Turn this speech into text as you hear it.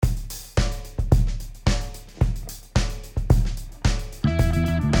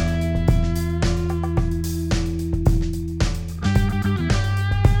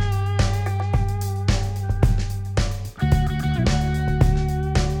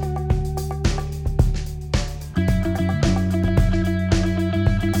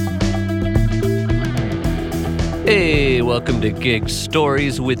welcome to Gig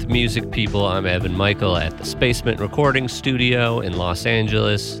Stories with Music People. I'm Evan Michael at the Spacement Recording Studio in Los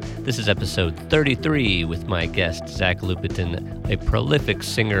Angeles. This is episode 33 with my guest, Zach Lupetin, a prolific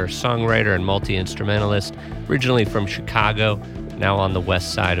singer, songwriter, and multi-instrumentalist, originally from Chicago, now on the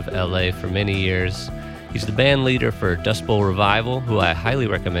west side of LA for many years. He's the band leader for Dust Bowl Revival, who I highly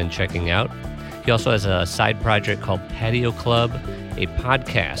recommend checking out. He also has a side project called Patio Club, a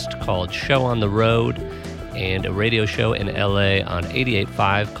podcast called Show on the Road, and a radio show in LA on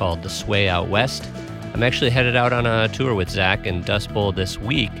 88.5 called The Sway Out West. I'm actually headed out on a tour with Zach and Dust Bowl this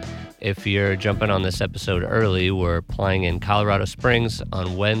week. If you're jumping on this episode early, we're playing in Colorado Springs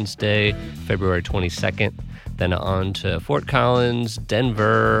on Wednesday, February 22nd, then on to Fort Collins,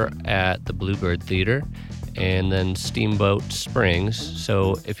 Denver at the Bluebird Theater, and then Steamboat Springs.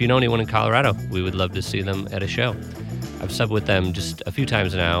 So if you know anyone in Colorado, we would love to see them at a show. I've subbed with them just a few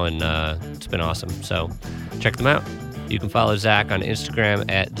times now, and it's been awesome. So check them out. You can follow Zach on Instagram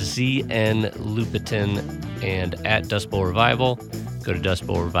at znlupetin and at Dust Bowl Revival. Go to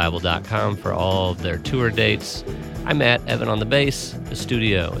dustbowlrevival.com for all of their tour dates. I'm at Evan on the bass. The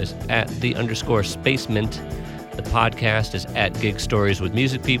studio is at _Spacement. The podcast is at Gig Stories with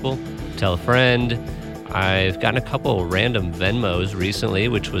Music People. Tell a friend. I've gotten a couple random Venmos recently,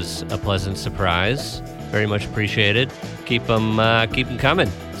 which was a pleasant surprise. Very much appreciated. Keep them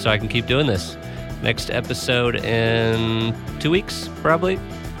coming so I can keep doing this. Next episode in 2 weeks, probably.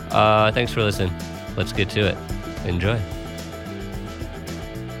 Thanks for listening. Let's get to it. Enjoy.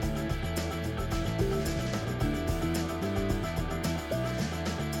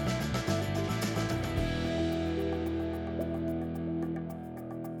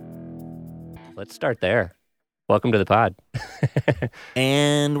 Let's start there. Welcome to the pod.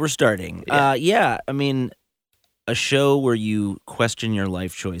 And we're starting. Yeah. I mean, a show where you question your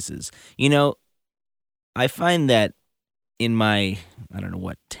life choices. You know, I find that in my,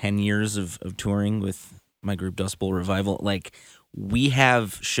 10 years of touring with my group Dust Bowl Revival, like, we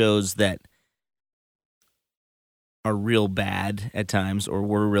have shows that are real bad at times, or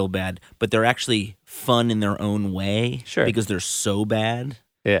were real bad, but they're actually fun in their own way. Sure. Because they're so bad.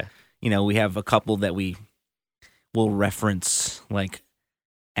 Yeah. You know, we have a couple that we will reference, like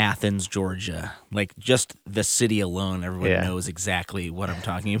Athens, Georgia. Like, just the city alone, everyone knows exactly what I'm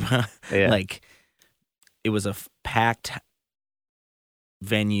talking about. Yeah. Like, it was a packed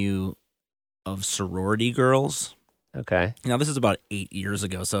venue of sorority girls. Okay. Now, this is about 8 years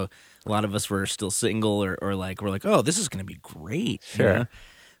ago, so a lot of us were still single, or like, we're like, oh, this is going to be great. Sure. You know?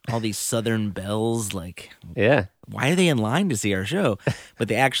 All these Southern belles, like, Yeah. why are they in line to see our show? But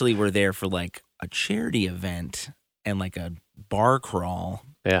they actually were there for, like, a charity event and, like, a bar crawl.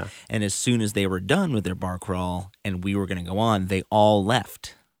 Yeah. And as soon as they were done with their bar crawl and we were going to go on, they all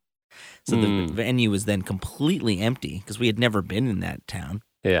left. So the venue was then completely empty because we had never been in that town.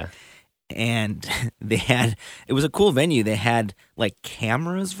 Yeah. And it was a cool venue. They had, like,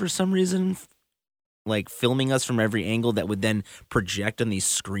 cameras for some reason, like, filming us from every angle that would then project on these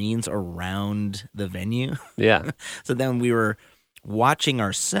screens around the venue. Yeah. So then we were watching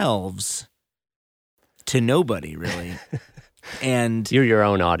ourselves to nobody, really. And You're your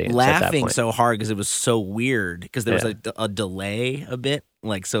own audience. At that laughing point. so hard because it was so weird, because there was a delay a bit,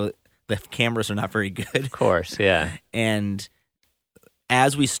 like, so the cameras are not very good. Of course, yeah. And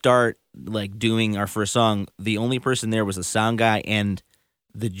as we start, like, doing our first song, the only person there was the sound guy, and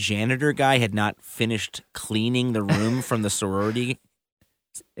the janitor guy had not finished cleaning the room from the sorority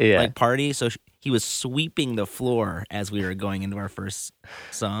like party, so he was sweeping the floor as we were going into our first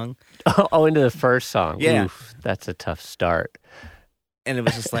song. Oh, into the first song. Yeah. Oof, that's a tough start. And it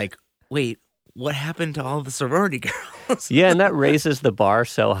was just like, wait, what happened to all the sorority girls? Yeah, and that raises the bar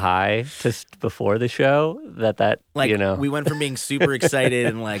so high just before the show that Like, you know. we went from being super excited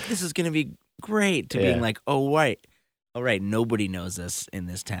and like, this is going to be great, to being like, oh, right. All right, nobody knows us in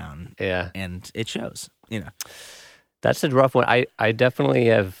this town. Yeah. And it shows, you know. That's a rough one. I definitely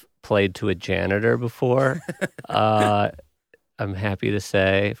have played to a janitor before. I'm happy to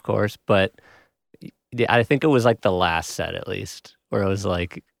say, of course, but I think it was like the last set, at least, where I was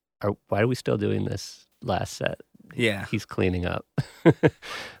like, why are we still doing this last set? Yeah. He's cleaning up.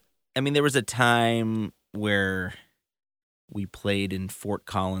 I mean, there was a time where we played in Fort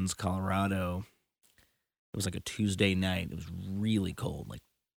Collins, Colorado. It was like a Tuesday night. It was really cold, like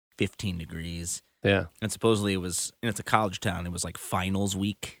 15 degrees. Yeah. And supposedly it was, and it's a college town, it was like finals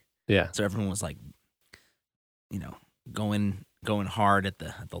week. Yeah. So everyone was like, you know, going hard at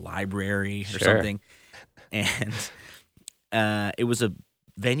the library or something. And it was a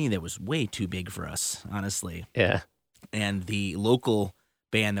venue that was way too big for us, honestly. Yeah. And the local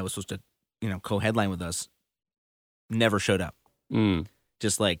band that was supposed to, you know, co-headline with us, never showed up. Mm.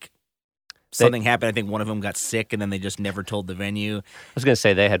 Just like something happened. I think one of them got sick, and then they just never told the venue. I was going to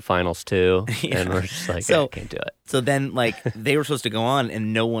say they had finals too, Yeah. and we're just like, So- I can't do it. So then, like, they were supposed to go on,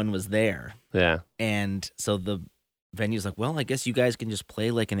 and no one was there. Yeah. And so the venue's like, well, I guess you guys can just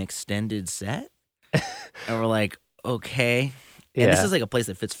play like an extended set. And we're like, okay. And this Yeah. is like a place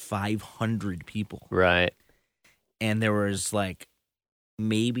that fits 500 people. Right. And there was like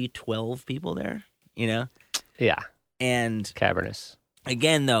maybe 12 people there, you know? Yeah. And Cavernous.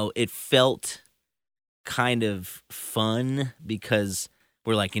 again, though, it felt kind of fun because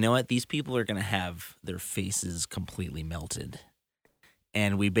we're like, you know what? These people are going to have their faces completely melted.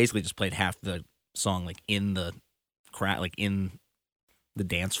 And we basically just played half the song like in the crowd, like in the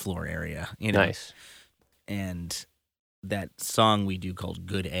dance floor area, you know? Nice. And that song we do called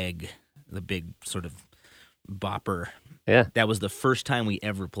Good Egg, the big sort of bopper. Yeah. That was the first time we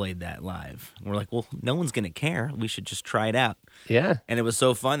ever played that live. We're like, well, no one's going to care. We should just try it out. Yeah. And it was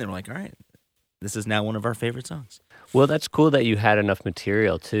so fun. They were like, all right, this is now one of our favorite songs. Well, that's cool that you had enough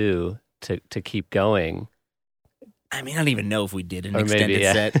material too to keep going. I mean, I don't even know if we did an Or maybe, extended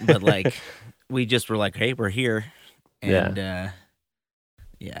yeah. set, but like, we just were like, hey, we're here. And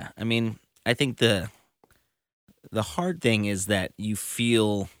yeah, I mean, I think the hard thing is that you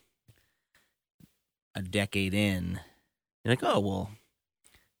feel a decade in, you're like, oh, well,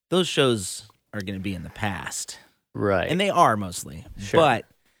 those shows are going to be in the past. Right. And they are mostly. Sure. But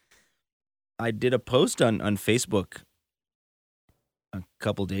I did a post on Facebook a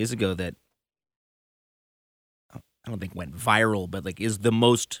couple days ago that I don't think went viral, but like is the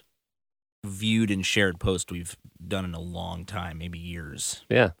most viewed and shared post we've done in a long time, maybe years.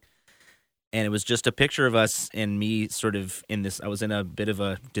 Yeah. And it was just a picture of us and me sort of in this, I was in a bit of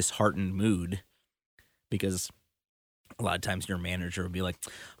a disheartened mood because a lot of times your manager would be like,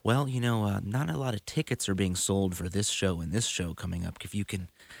 well, you know, not a lot of tickets are being sold for this show and this show coming up. If you can,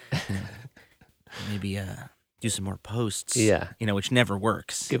 you know, maybe do some more posts, Yeah. you know, which never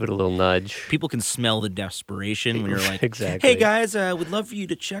works. Give it a little nudge. People can smell the desperation when you're like, Exactly. hey guys, would love for you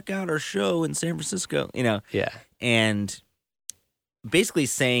to check out our show in San Francisco, you know, Yeah. and basically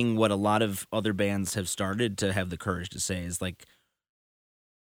saying what a lot of other bands have started to have the courage to say is like,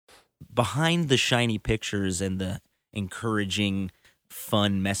 behind the shiny pictures and the encouraging,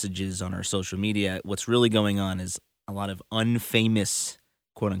 fun messages on our social media, what's really going on is a lot of unfamous,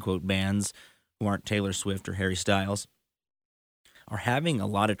 quote unquote, bands who aren't Taylor Swift or Harry Styles are having a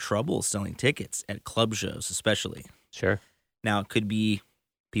lot of trouble selling tickets at club shows, especially. Sure. Now, it could be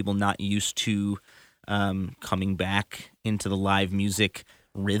people not used to coming back into the live music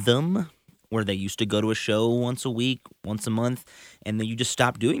rhythm where they used to go to a show once a week, once a month, and then you just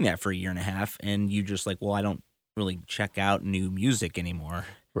stop doing that for a year and a half, and you just like, well, I don't really check out new music anymore.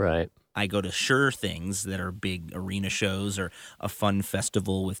 Right. I go to Sure things that are big arena shows or a fun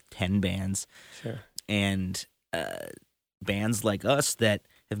festival with 10 bands. Sure. And bands like us that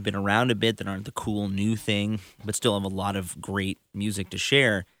have been around a bit that aren't the cool new thing, but still have a lot of great music to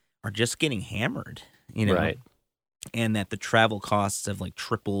share, are just getting hammered, you know? Right. And that the travel costs have like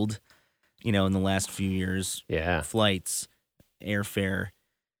tripled, you know, in the last few years. Yeah. Flights, airfare,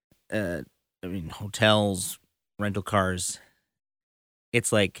 hotels, rental cars.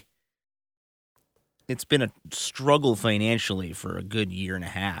 It's like, it's been a struggle financially for a good year and a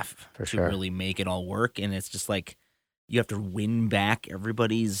half For to sure. really make it all work. And it's just like, you have to win back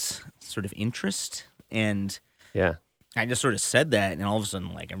everybody's sort of interest. And Yeah. I just sort of said that, and all of a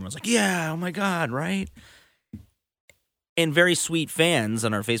sudden, like, everyone's like, yeah, oh my God, right? And very sweet fans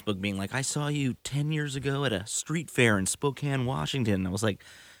on our Facebook being like, I saw you 10 years ago at a street fair in Spokane, Washington. And I was like,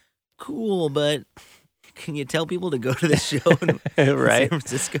 cool, but can you tell people to go to this show in Right. San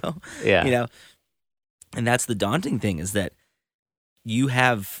Francisco? Yeah. You know? And that's the daunting thing, is that you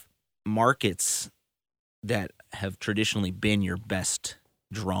have markets that have traditionally been your best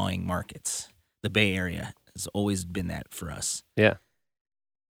drawing markets. The Bay Area has always been that for us. Yeah.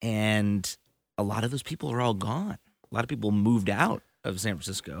 And a lot of those people are all gone. A lot of people moved out of San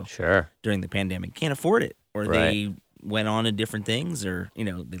Francisco Sure. during the pandemic, can't afford it, or Right. they went on to different things, or, you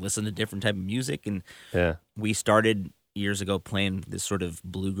know, they listen to different type of music. And Yeah. we started years ago playing this sort of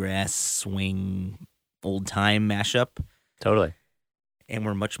bluegrass, swing, old time mashup. Totally. And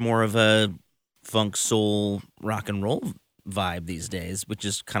we're much more of a funk, soul, rock and roll vibe these days, which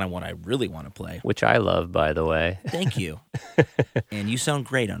is kind of what I really want to play. Which I love, by the way. Thank you. And you sound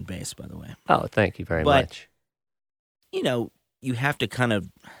great on bass, by the way. Oh, thank you very But- much. You know, you have to kind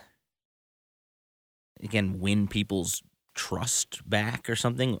of, again, win people's trust back or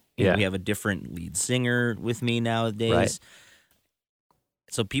something. You know, Yeah. we have a different lead singer with me nowadays. Right.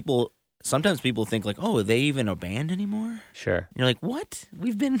 So people sometimes people think like, oh, are they even a band anymore? Sure. And you're like, what?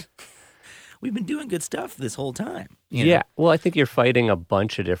 We've been doing good stuff this whole time. Yeah. Well, I think you're fighting a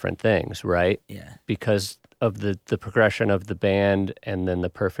bunch of different things, right? Yeah. Because of the progression of the band and then the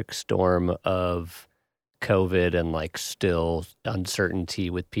perfect storm of COVID and like still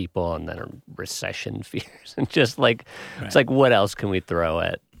uncertainty with people and then recession fears and just like, it's like, what else can we throw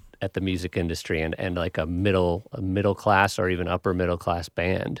at the music industry and like a middle class or even upper middle class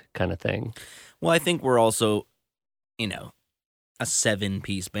band kind of thing? Well, I think we're also, a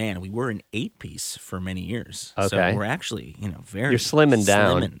 7-piece band. We were an 8-piece for many years. Okay. So we're actually, very You're slimming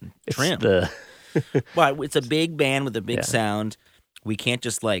down. slim and trim. It's But it's a big band with a big Yeah. sound. We can't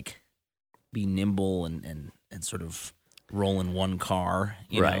just like be nimble and sort of roll in one car,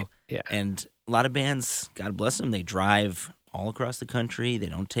 you Right. know. Yeah. And a lot of bands, God bless them, they drive all across the country. They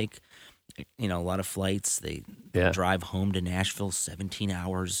don't take, a lot of flights. They Yeah. drive home to Nashville 17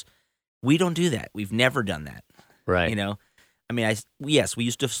 hours. We don't do that. We've never done that. Right. I mean, yes, we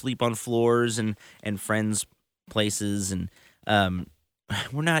used to sleep on floors and friends' places, and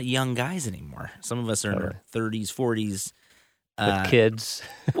we're not young guys anymore. Some of us are in our 30s, 40s. With kids.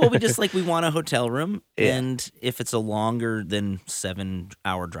 Well, we want a hotel room, Yeah. and if it's a longer than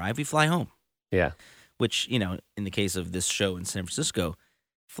 7-hour drive, we fly home. Yeah. Which, in the case of this show in San Francisco,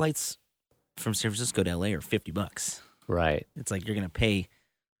 flights from San Francisco to LA are $50. Right. It's like you're going to pay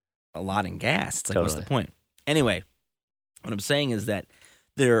a lot in gas. It's like, what's the Totally. point? Anyway, what I'm saying is that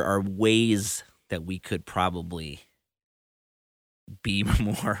there are ways that we could probably be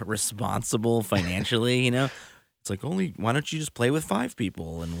more responsible financially, It's like, why don't you just play with 5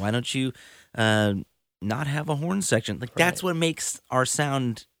 people? And why don't you not have a horn section? Like, that's what makes our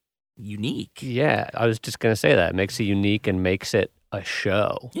sound unique. Yeah. I was just going to say that. It makes it unique and makes it a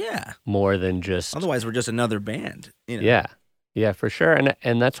show Yeah. more than just. Otherwise, we're just another band. Yeah. Yeah, for sure.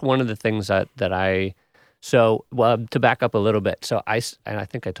 And that's one of the things that I. So, well, to back up a little bit. So and I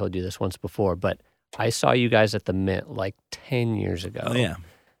think I told you this once before, but I saw you guys at the Mint like 10 years ago. Oh, yeah.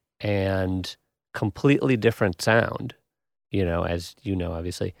 And completely different sound, as you know,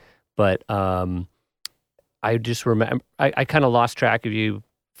 obviously. But I just remember, I kind of lost track of you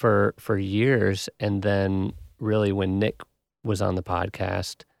for years. And then really when Nick was on the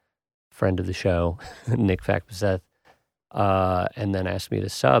podcast, friend of the show, Nick Fakbaseth, and then asked me to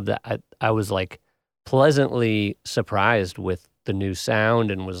sub, that I was like pleasantly surprised with the new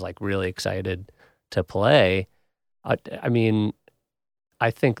sound and was like really excited to play. I mean, I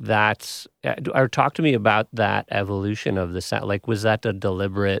think that's, or talk to me about that evolution of the sound. Like, was that a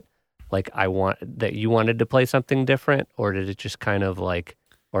deliberate, like, that you wanted to play something different, or did it just kind of like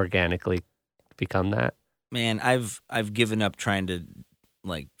organically become that? Man, I've given up trying to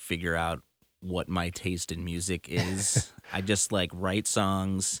like figure out what my taste in music is. I just like write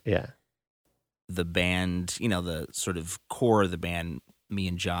songs. Yeah. The band, the sort of core of the band, me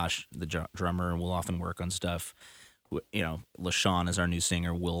and Josh, the drummer, will often work on stuff. LaShawn is our new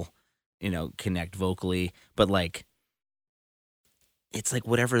singer. We'll, connect vocally. But like, it's like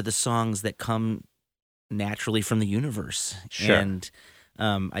whatever the songs that come naturally from the universe. Sure. And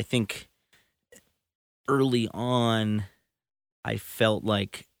I think early on, I felt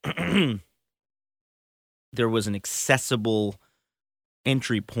like there was an accessible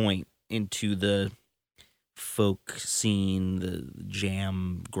entry point into the folk scene, the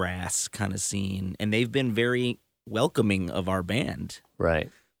jam grass kind of scene, and they've been very welcoming of our band.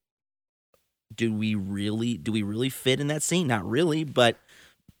 Right. Do we really fit in that scene? Not really, but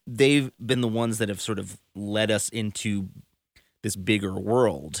they've been the ones that have sort of led us into this bigger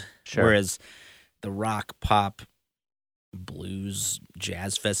world. Sure. Whereas the rock, pop, blues,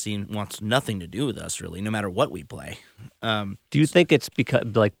 jazz fest scene wants nothing to do with us, really, no matter what we play. Do you think it's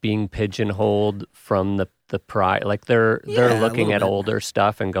because like being pigeonholed from the pride, like they're looking at older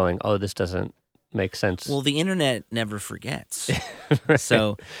stuff and going, oh, this doesn't make sense? Well, the internet never forgets. Right.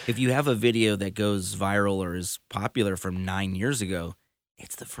 So if you have a video that goes viral or is popular from 9 years ago,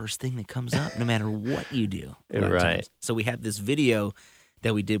 it's the first thing that comes up, no matter what you do. a lot of Right. times. So we have this video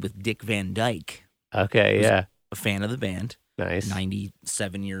that we did with Dick Van Dyke, Okay. Yeah. a fan of the band, Nice.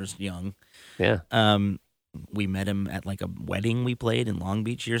 97 years young. Yeah. We met him at like a wedding we played in Long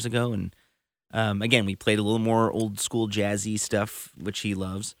Beach years ago, and again, we played a little more old school jazzy stuff, which he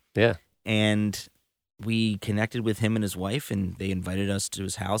loves. Yeah. And we connected with him and his wife, and they invited us to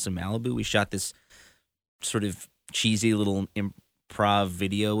his house in Malibu. We shot this sort of cheesy little improv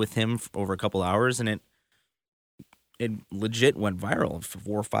video with him over a couple hours, and it legit went viral,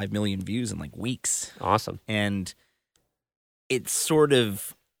 4 or 5 million views in like weeks. Awesome. And it sort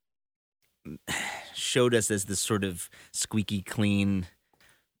of showed us as this sort of squeaky clean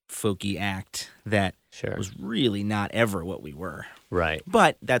folky act that Sure. was really not ever what we were. Right.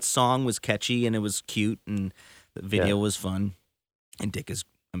 But that song was catchy and it was cute and the video was fun and Dick is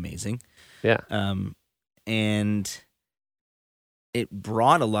amazing. Yeah. And it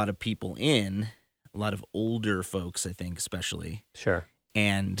brought a lot of people in, a lot of older folks, I think, especially. Sure.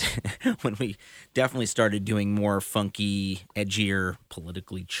 And when we definitely started doing more funky, edgier,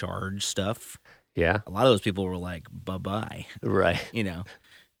 politically charged stuff, Yeah. a lot of those people were like, bye-bye, Right. you know.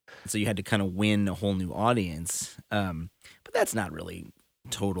 So you had to kind of win a whole new audience. But that's not really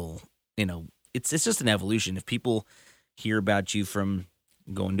total, you know, it's just an evolution. If people hear about you from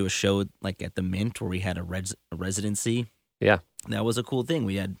going to a show like at the Mint where we had a residency, Yeah. that was a cool thing.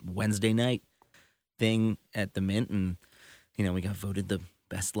 We had Wednesday night thing at the Mint, and you know, we got voted the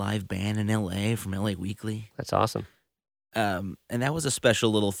best live band in LA from LA Weekly. That's awesome. And that was a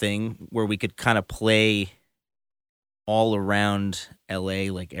special little thing where we could kind of play all around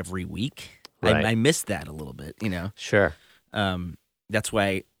LA like every week. Right. I missed that a little bit, you know. Sure. That's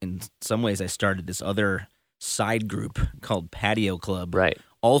why in some ways I started this other side group called Patio Club. Right.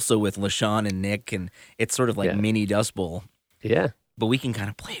 Also with LaShawn and Nick, and it's sort of like mini Dust Bowl. Yeah. But we can kind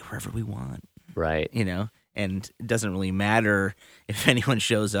of play wherever we want. Right. You know, and it doesn't really matter if anyone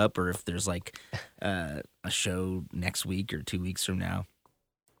shows up or if there's like a show next week or 2 weeks from now.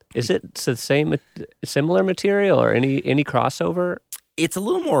 Is it the same, similar material or any crossover? It's a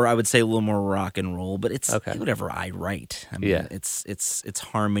little more, I would say, a little more rock and roll, but it's Okay. whatever I write. I mean, it's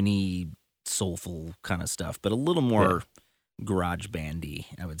harmony, soulful kind of stuff, but a little more garage bandy,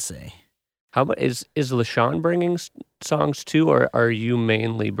 I would say. How about is LaShawn bringing songs too, or are you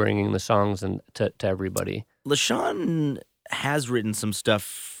mainly bringing the songs to everybody? LaShawn has written some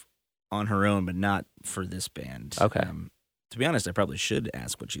stuff on her own, but not for this band. Okay. To be honest, I probably should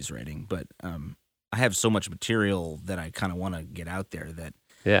ask what she's writing, but I have so much material that I kind of want to get out there that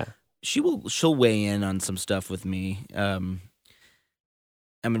she'll weigh in on some stuff with me. I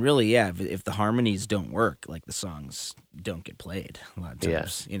mean, really, yeah. If the harmonies don't work, like the songs don't get played a lot of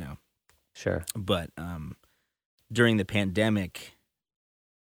times, you know. Sure. But during the pandemic,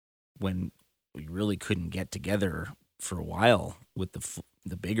 when we really couldn't get together for a while with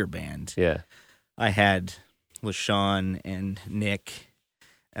the bigger band, I had LaShawn and Nick,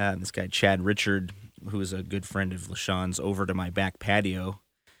 this guy Chad Richard, who is a good friend of LaShawn's, over to my back patio.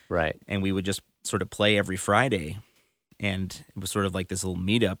 Right. And we would just sort of play every Friday. And it was sort of like this little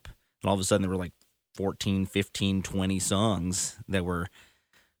meetup. And all of a sudden there were like 14, 15, 20 songs that were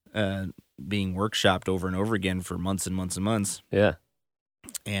being workshopped over and over again for months and months and months. Yeah.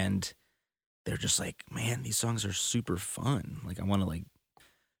 And they're just like, man, these songs are super fun. Like, I want to like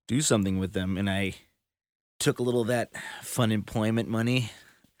do something with them. And I took a little of that fun employment money.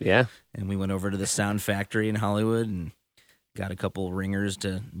 Yeah. And we went over to the Sound Factory in Hollywood and got a couple ringers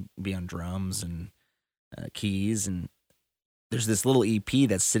to be on drums and keys. And there's this little EP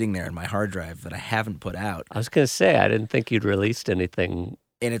that's sitting there in my hard drive that I haven't put out. I was gonna say I didn't think you'd released anything.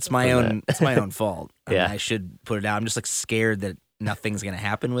 And it's my own. It's my own fault. I mean, Yeah. I should put it out. I'm just like scared that nothing's gonna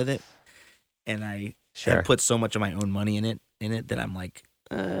happen with it. And I had put so much of my own money in it that I'm like,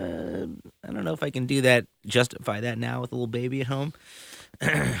 I don't know if I can do that. Justify that now with a little baby at home.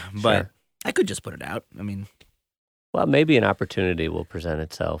 But I could just put it out. I mean, well, maybe an opportunity will present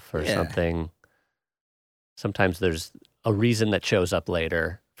itself or something. Sometimes there's a reason that shows up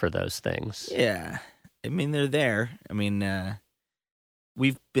later for those things. Yeah. I mean, they're there. I mean,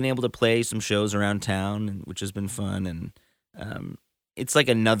 we've been able to play some shows around town, which has been fun. And it's like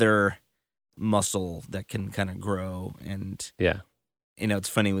another muscle that can kind of grow. And, you know, it's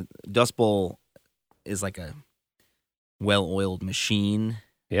funny. With Dust Bowl is like a well-oiled machine.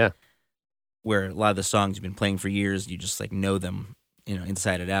 Yeah. Where a lot of the songs you've been playing for years, you just like know them, you know,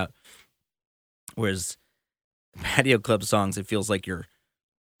 inside and out. Whereas Patio Club songs, it feels like you're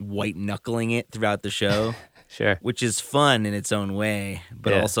white knuckling it throughout the show. Sure. Which is fun in its own way,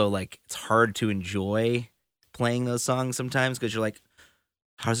 but also like it's hard to enjoy playing those songs sometimes because you're like,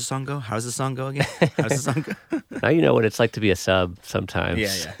 how does the song go? How does the song go again? How does the song go? Now you know what it's like to be a sub sometimes.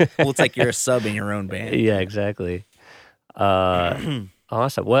 Yeah. Well, it's like you're a sub in your own band. Yeah, exactly. Awesome.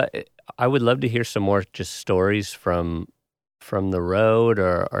 Well, I would love to hear some more just stories from the road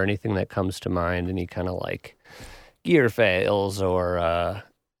or anything that comes to mind. Any kind of like gear fails or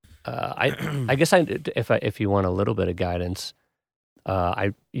I guess if you want a little bit of guidance,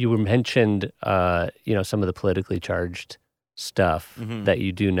 you mentioned some of the politically charged stuff that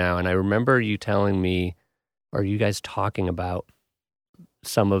you do now, and I remember you telling me, or you guys talking about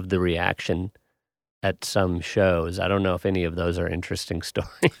some of the reaction at some shows. I don't know if any of those are interesting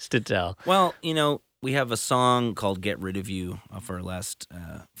stories to tell. Well, you know, we have a song called "Get Rid of You" off our last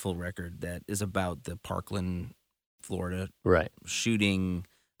full record that is about the Parkland, Florida Right. shooting,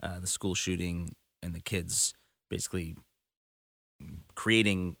 the school shooting, and the kids basically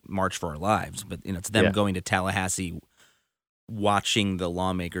creating March for Our Lives. But it's them Yeah. going to Tallahassee, watching the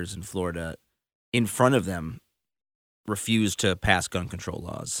lawmakers in Florida in front of them refuse to pass gun control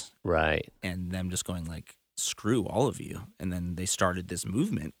laws, Right. and them just going like, "Screw all of you." And then they started this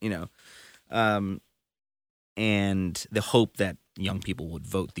movement, and the hope that young people would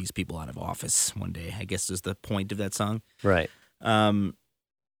vote these people out of office one day, I guess, is the point of that song. Right.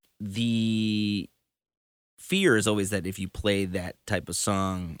 The fear is always that if you play that type of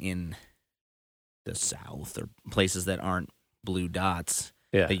song in the South or places that aren't blue dots,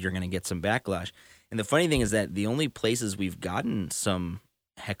 Yeah. that you're going to get some backlash. And the funny thing is that the only places we've gotten some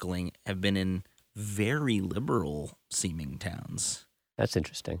heckling have been in very liberal seeming towns. That's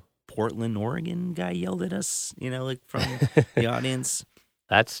interesting. Portland, Oregon guy yelled at us, like from the audience.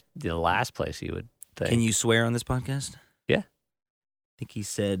 That's the last place you would think. Can you swear on this podcast? Yeah. I think he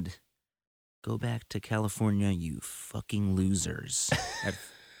said, "Go back to California, you fucking losers," at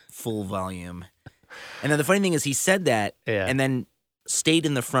full volume. And then the funny thing is he said that Yeah. and then stayed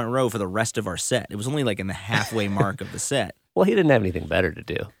in the front row for the rest of our set. It was only like in the halfway mark of the set. Well, he didn't have anything better to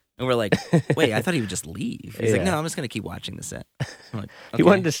do. And we're like, "Wait, I thought he would just leave." He's like, Yeah. "No, I'm just going to keep watching the set." I'm like, He "Okay."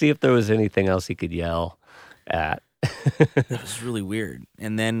 wanted to see if there was anything else he could yell at. It was really weird.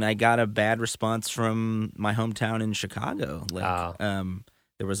 And then I got a bad response from my hometown in Chicago. Like,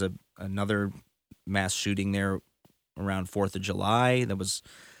 there was another mass shooting there around 4th of July that was,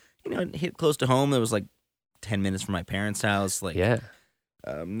 it hit close to home. It was like 10 minutes from my parents' house. Like, Yeah.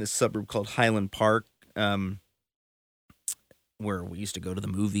 this suburb called Highland Park, where we used to go to the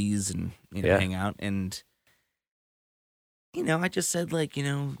movies and Yeah. hang out. And I just said, like,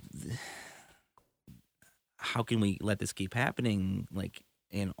 how can we let this keep happening, like,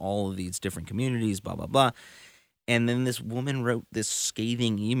 in all of these different communities, blah blah blah. And then this woman wrote this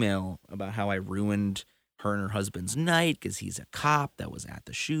scathing email about how I ruined her and her husband's night because he's a cop that was at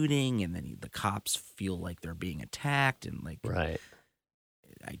the shooting, and then the cops feel like they're being attacked, and like Right.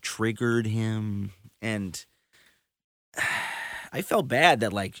 I triggered him. And I felt bad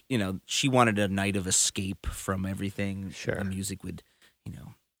that, like, she wanted a night of escape from everything. Sure. The music would,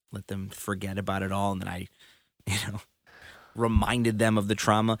 let them forget about it all. And then I, reminded them of the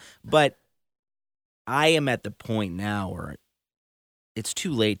trauma. But I am at the point now where it's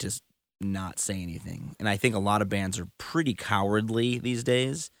too late to not say anything. And I think a lot of bands are pretty cowardly these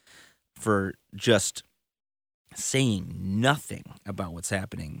days for just saying nothing about what's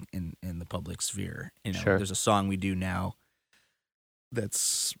happening in the public sphere. Sure. There's a song we do now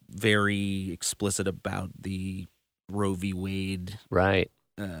that's very explicit about the Roe v. Wade Right.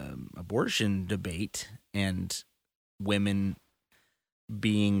 abortion debate and women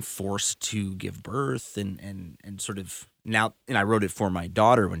being forced to give birth and sort of now. And I wrote it for my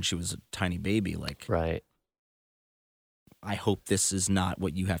daughter when she was a tiny baby. Like, Right. I hope this is not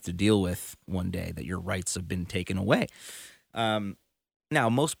what you have to deal with one day, that your rights have been taken away. Now,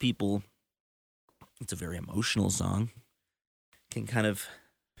 most people, it's a very emotional song, can kind of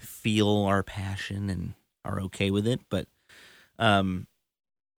feel our passion and are okay with it. But there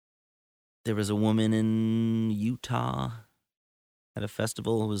was a woman in Utah at a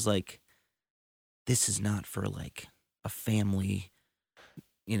festival who was like, "This is not for like a family,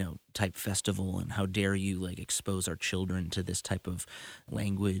 type festival, and how dare you like expose our children to this type of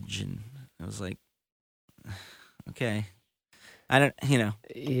language." And I was like, okay, I don't,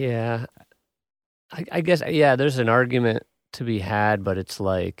 Yeah. I guess, yeah, there's an argument to be had, but it's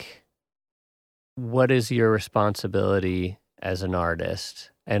like, what is your responsibility as an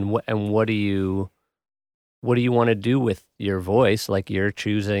artist? And what do you want to do with your voice? Like, you're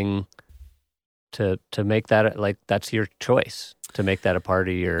choosing to make that, like, that's your choice to make that a part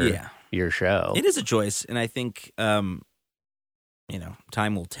of your show. It is a choice, and I think time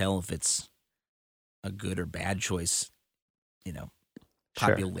will tell if it's a good or bad choice.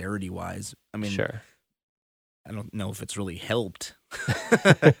 Sure. Popularity wise, I mean, Sure. I don't know if it's really helped,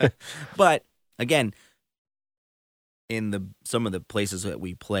 but again, in some of the places that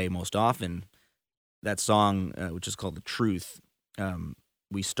we play most often, that song, which is called "The Truth,"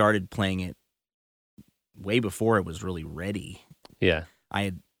 we started playing it way before it was really ready. Yeah. I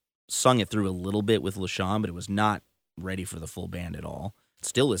had sung it through a little bit with LaShawn, but it was not ready for the full band at all. It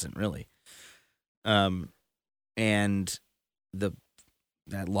still isn't really. And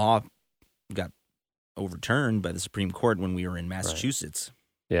that law got overturned by the Supreme Court when we were in Massachusetts.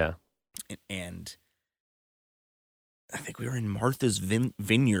 Yeah. And I think we were in Martha's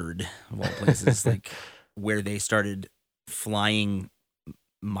Vineyard, of all places, like where they started flying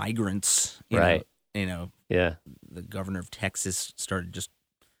migrants. Right. The governor of Texas started just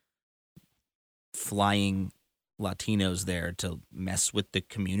flying Latinos there to mess with the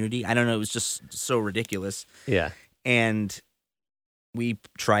community. I don't know. It was just so ridiculous. Yeah. And we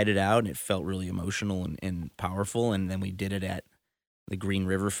tried it out, and it felt really emotional and powerful. And then we did it at the Green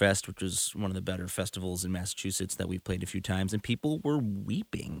River Fest, which was one of the better festivals in Massachusetts that we've played a few times. And people were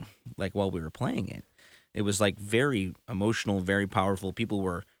weeping like while we were playing it. It was like very emotional, very powerful. People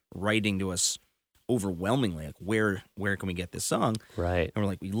were writing to us overwhelmingly, like, where can we get this song? Right. And we're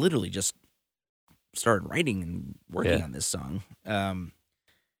like, we literally just started writing and working on this song.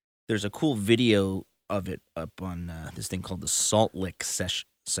 There's a cool video of it up on this thing called the Salt Lick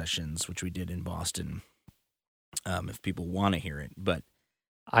Sessions, which we did in Boston, if people want to hear it. But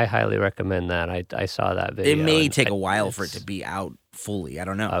I highly recommend that. I saw that video. It may take a while for it to be out fully. I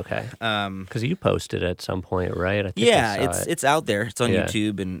don't know. Okay. Because you posted at some point, right? I think it's out there. It's on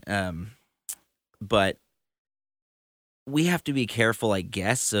YouTube, and but we have to be careful, I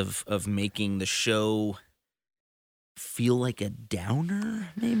guess, of making the show feel like a downer.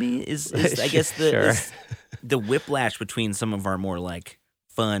 Maybe is I guess the whiplash between some of our more like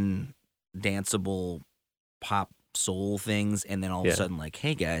fun, danceable pop soul things, and then all of a sudden, like,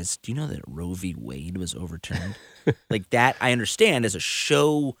 hey guys, do you know that Roe v. Wade was overturned? Like that, I understand as a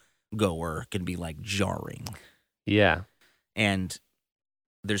show goer can be like jarring. Yeah. And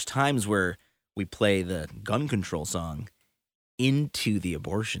there's times where we play the gun control song into the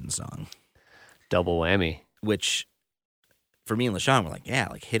abortion song. Double whammy. Which for me and LaShawn were like, yeah,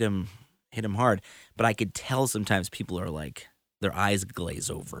 like hit him hard. But I could tell sometimes people are like, their eyes glaze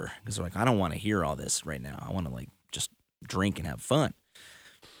over because they're like, I don't want to hear all this right now. I want to like just drink and have fun.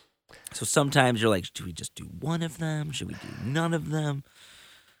 So sometimes you're like, do we just do one of them? Should we do none of them?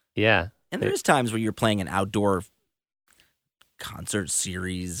 Yeah. And there's times where you're playing an outdoor concert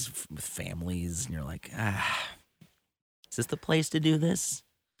series with families and you're like, is this the place to do this?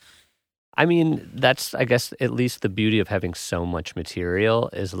 I mean, that's, I guess, at least the beauty of having so much material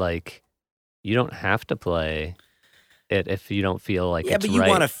is like, you don't have to play it if you don't feel like it's right. Yeah, but you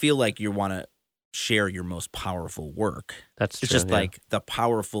want to feel like you want to share your most powerful work. That's true. It's just like the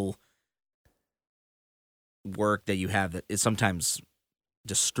powerful work that you have that is sometimes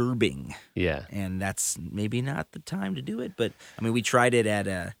disturbing. Yeah. And that's maybe not the time to do it. But, I mean, we tried it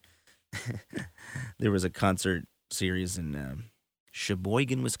at there was a concert series in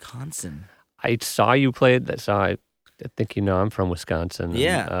Sheboygan, Wisconsin. I saw you played that song. I think I'm from Wisconsin.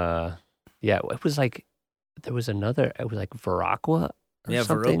 Yeah. And, it was like, there was another, it was like Viroqua or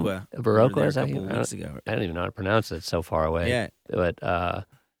something. Viroqua. Is that a couple weeks ago. I don't even know how to pronounce it. It's so far away. Yeah. But,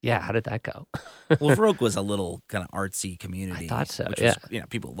 how did that go? Well, Viroqua was a little kind of artsy community. I thought so, which was,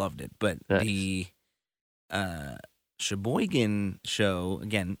 people loved it. But nice. The Sheboygan show,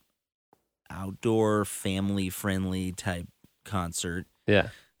 again, outdoor, family-friendly type concert. Yeah.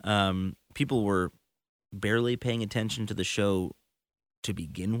 People were barely paying attention to the show to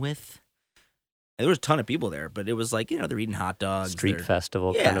begin with. And there was a ton of people there, but it was like, they're eating hot dogs. Street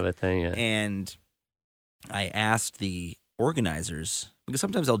festival kind of a thing, yeah. And I asked the organizers, because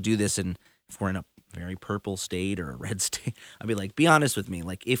sometimes I'll do this, and if we're in a very purple state or a red state, I'll be like, be honest with me.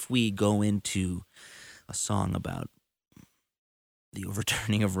 Like, if we go into a song about the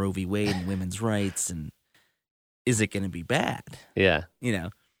overturning of Roe v. Wade and women's rights, and is it going to be bad? Yeah.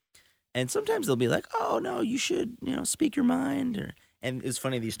 And sometimes they'll be like, oh, no, you should, speak your mind. And it's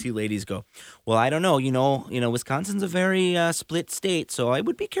funny, these two ladies go, well, I don't know, Wisconsin's a very split state, so I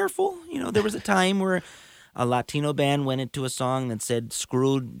would be careful. There was a time where a Latino band went into a song that said,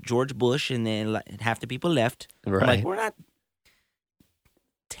 screw George Bush, and then half the people left. Right. I'm like, we're not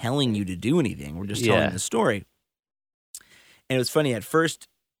telling you to do anything. We're just telling the story. And it was funny, at first,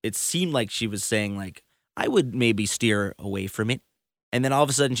 it seemed like she was saying, like, I would maybe steer away from it. And then all of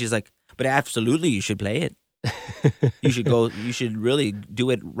a sudden she's like, but absolutely you should play it. You should really do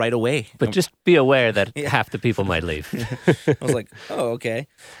it right away. But just be aware that half the people might leave. I was like, oh, okay.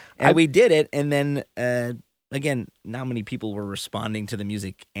 And we did it. And then, again, not many people were responding to the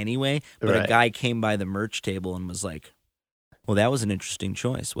music anyway. But a guy came by the merch table and was like, well, that was an interesting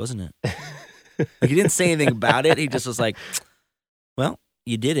choice, wasn't it? Like, he didn't say anything about it. He just was like, well,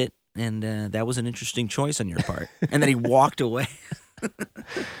 you did it. And that was an interesting choice on your part. And then he walked away.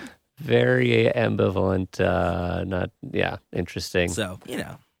 Very ambivalent, interesting. So,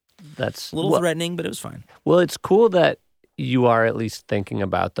 that's a little threatening, but it was fine. Well, it's cool that you are at least thinking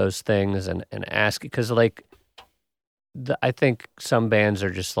about those things and asking, because, like, I think some bands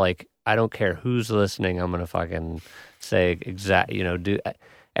are just like, I don't care who's listening. I'm gonna fucking say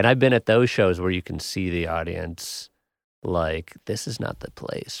and I've been at those shows where you can see the audience like, this is not the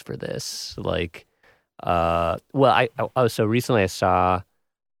place for this. Like, so recently I saw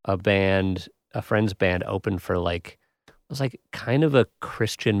a friend's band open for like, it was like kind of a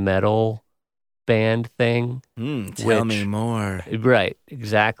Christian metal band thing. Tell me more. Right,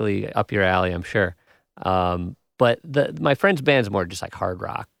 exactly up your alley, I'm sure. But my friend's band's more just like hard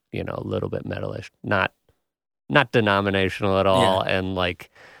rock, a little bit metalish, not denominational at all, and like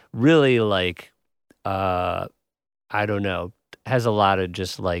really like I don't know, has a lot of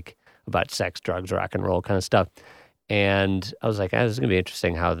just like about sex, drugs, rock and roll kind of stuff. And I was like, this is gonna be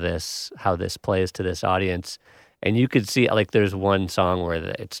interesting how this plays to this audience. And you could see like there's one song where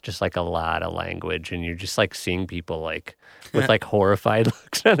it's just like a lot of language, and you're just like seeing people like with like horrified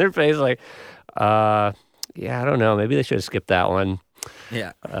looks on their face, like, yeah, I don't know, maybe they should have skipped that one.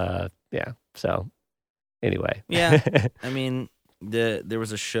 Yeah. Yeah. So anyway. Yeah. I mean, there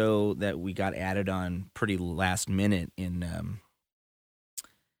was a show that we got added on pretty last minute in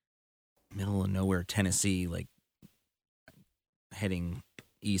middle of nowhere, Tennessee, like heading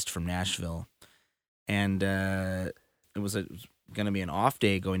east from Nashville. And it was going to be an off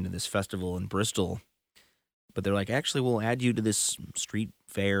day going to this festival in Bristol. But they're like, actually, we'll add you to this street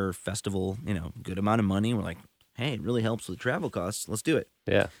fair festival, good amount of money. We're like, hey, it really helps with travel costs. Let's do it.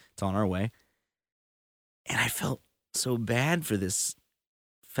 Yeah. It's on our way. And I felt so bad for this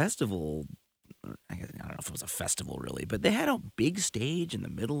festival. I don't know if it was a festival really, but they had a big stage in the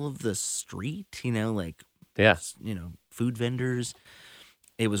middle of the street, like, yeah, food vendors.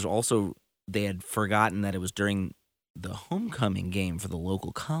 It was also, they had forgotten that it was during the homecoming game for the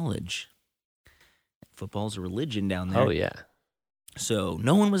local college. Football's a religion down there. Oh, yeah. So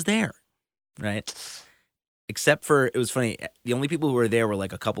no one was there, right? Except for, it was funny, the only people who were there were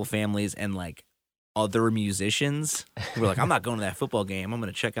like a couple families and like other musicians who were like, I'm not going to that football game. I'm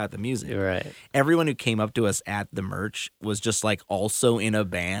going to check out the music. Right. Everyone who came up to us at the merch was just like also in a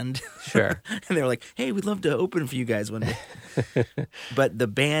band. Sure. And they were like, hey, we'd love to open for you guys one day. But the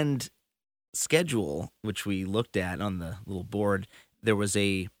band schedule, which we looked at on the little board, there was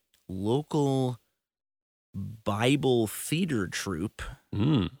a local Bible theater troupe.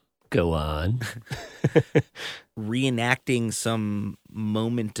 Go on. Reenacting some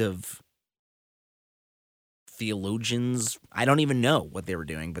moment of theologians. I don't even know what they were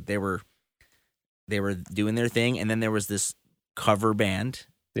doing, but they were doing their thing. And then there was this cover band.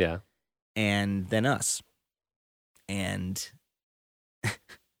 Yeah. And then us. And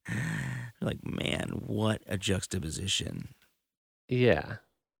like, man, what a juxtaposition. Yeah.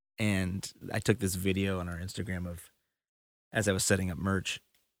 And I took this video on our Instagram of, as I was setting up merch,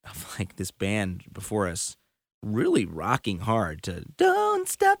 of like this band before us really rocking hard to Don't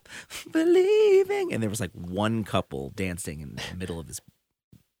Stop Believing. And there was like one couple dancing in the middle of this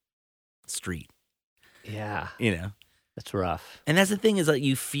street. Yeah. That's rough. And that's the thing, is that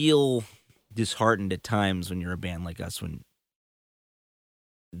you feel disheartened at times when you're a band like us, when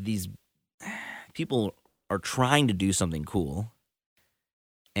these people are trying to do something cool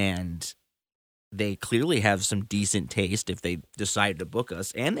and they clearly have some decent taste if they decided to book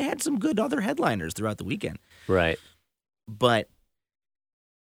us, and they had some good other headliners throughout the weekend. Right. But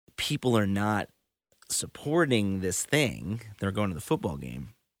people are not supporting this thing. They're going to the football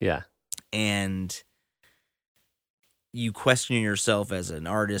game. Yeah. And you question yourself as an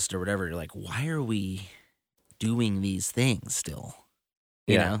artist or whatever. You're like, why are we doing these things still?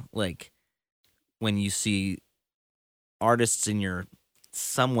 You know, like when you see artists in your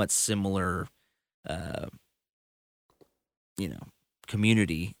somewhat similar,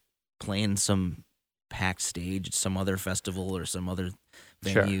 community playing some packed stage at some other festival or some other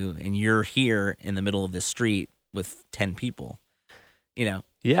venue, and you're here in the middle of this street with 10 people, Yeah,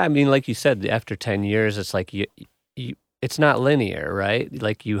 I mean, like you said, after 10 years, it's like you it's not linear, right?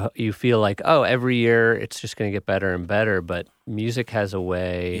 Like you feel like, oh, every year it's just going to get better and better, but music has a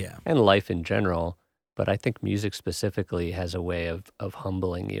way, and life in general, but I think music specifically has a way of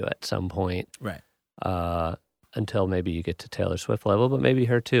humbling you at some point. Right. Until maybe you get to Taylor Swift level, but maybe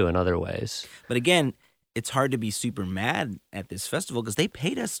her too in other ways. But again, it's hard to be super mad at this festival because they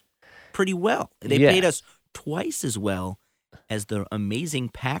paid us pretty well. They paid us twice as well as the amazing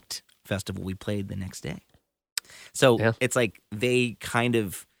packed festival we played the next day. So it's like they kind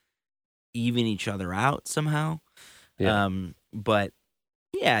of even each other out somehow. Yeah. But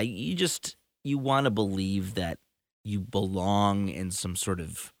yeah, you want to believe that you belong in some sort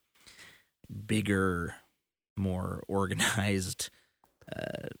of bigger, more organized,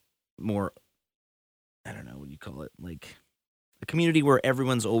 more, I don't know what you call it, like a community where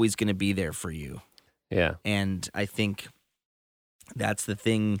everyone's always going to be there for you. Yeah. And I think that's the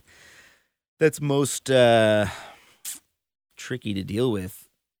thing that's most tricky to deal with,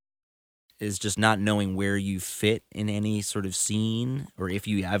 is just not knowing where you fit in any sort of scene, or if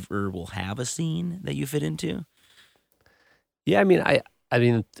you ever will have a scene that you fit into. Yeah, I mean,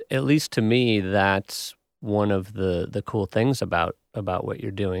 at least to me, that's one of the cool things about what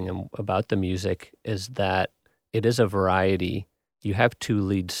you're doing and about the music, is that it is a variety. You have two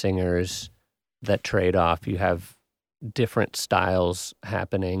lead singers that trade off. You have different styles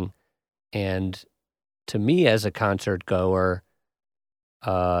happening. And to me, as a concert goer,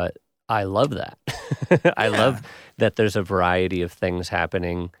 I love that. I love that there's a variety of things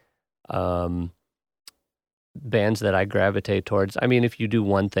happening. Bands that I gravitate towards. I mean, if you do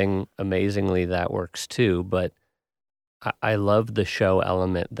one thing amazingly, that works too. But I love the show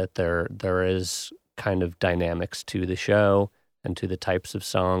element, that there is kind of dynamics to the show and to the types of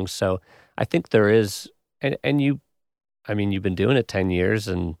songs. So I think there is, and you, I mean, you've been doing it 10 years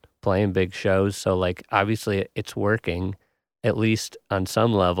and playing big shows. So like, obviously it's working, at least on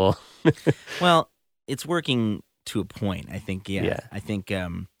some level. Well, it's working to a point, I think. Yeah. I think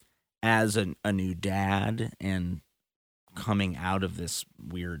as a new dad and coming out of this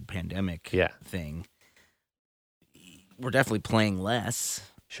weird pandemic thing, we're definitely playing less.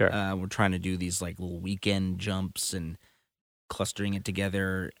 Sure. We're trying to do these like little weekend jumps and clustering it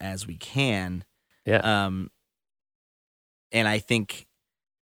together as we can. Yeah. And I think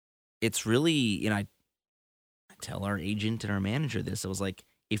it's really, I tell our agent and our manager this. I was like,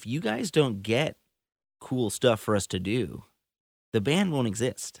 if you guys don't get cool stuff for us to do, the band won't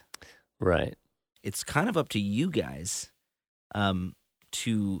exist. Right. It's kind of up to you guys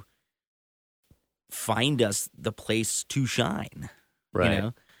to find us the place to shine.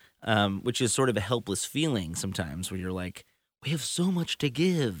 Right. Which is sort of a helpless feeling sometimes, where you're like, we have so much to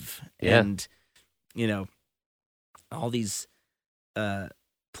give. Yeah. And, all these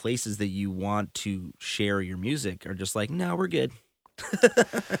places that you want to share your music are just like, no, we're good.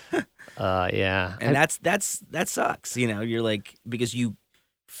 Yeah. And that sucks. You're like, because you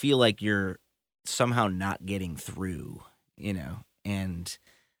feel like you're somehow not getting through, and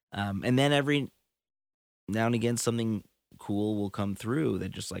then every now and again something cool will come through that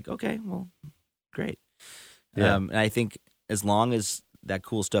just like, okay, well, great. Yeah. And I think as long as that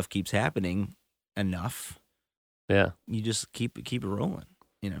cool stuff keeps happening enough, you just keep it rolling,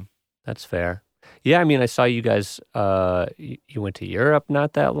 That's fair. Yeah, I mean, I saw you guys, you went to Europe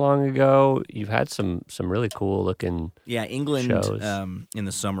not that long ago. You've had some really cool looking England shows. In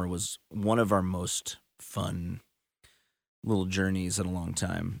the summer was one of our most fun little journeys in a long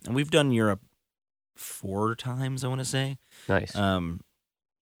time. And we've done Europe 4 times, I want to say. Nice. In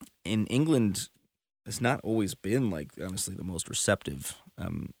England, it's not always been, like, honestly, the most receptive.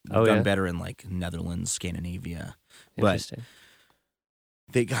 We've done better in, like, Netherlands, Scandinavia. Interesting.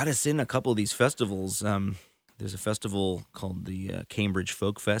 But they got us in a couple of these festivals. There's a festival called the Cambridge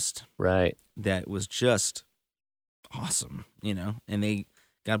Folk Fest. Right. That was just awesome, and they,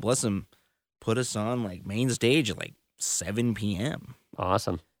 God bless them, put us on, like, main stage at, like, 7 p.m.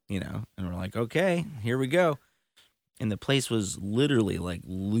 Awesome. And we're like, okay, here we go. And the place was literally, like,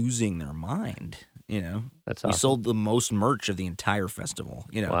 losing their mind, That's awesome. We sold the most merch of the entire festival,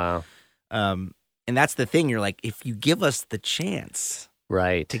 Wow. And that's the thing. You're like, if you give us the chance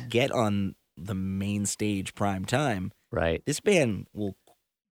Right. to get on the main stage prime time, Right. this band will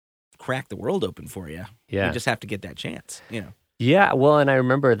crack the world open for you. Yeah. You just have to get that chance, Yeah, well, and I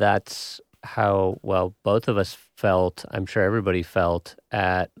remember that's how, well, both of us felt, I'm sure everybody felt,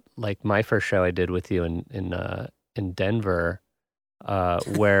 at, like, my first show I did with you in Denver,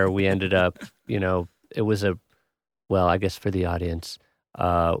 where we ended up, it was I guess for the audience,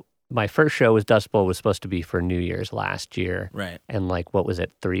 my first show was Dust Bowl was supposed to be for New Year's last year. Right. And, like, what was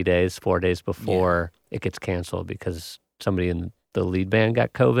it, 4 days before it gets canceled because somebody in the lead band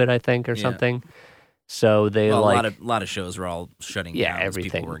got COVID, I think, or something. So they a lot of shows were all shutting down.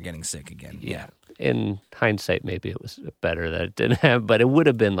 Everything. People were getting sick again. Yeah. In hindsight, maybe it was better that it didn't have, but it would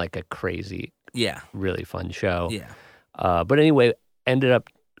have been like a crazy, really fun show. Yeah. But anyway, ended up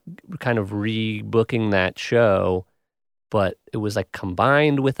kind of rebooking that show, but it was like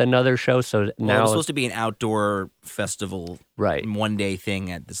combined with another show. So now it was supposed to be an outdoor festival, right? One-day thing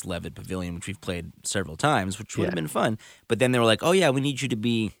at this Levitt Pavilion, which we've played several times, which would have been fun. But then they were like, "Oh yeah, we need you to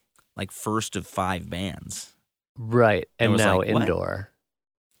be like first of 5 bands." Right, and now like, indoor.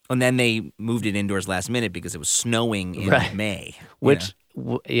 What? And then they moved it indoors last minute because it was snowing in May. Which,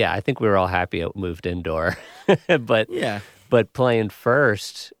 I think we were all happy it moved indoor. But playing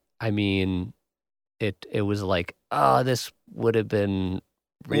first, I mean, it was like, oh, this would have been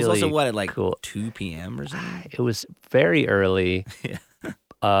It was really also what, at like cool. 2 p.m. or something? It was very early.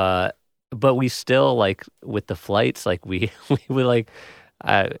 Yeah. But we still, like, with the flights, like, we were like,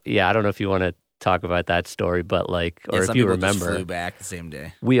 yeah, I don't know if you want to talk about that story, but like, or Yeah, if some you people remember, just flew back the same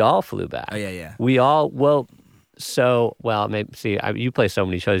day. we all flew back. Oh, yeah. We all, maybe, see, you play so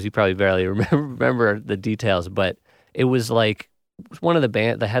many shows, you probably barely remember the details, but it was like one of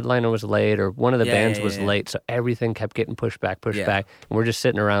the headliner was late, or one of the bands was late, so everything kept getting pushed back, and we're just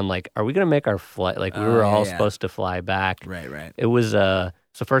sitting around like, are we going to make our flight? Like, we were all supposed to fly back. Right. It was,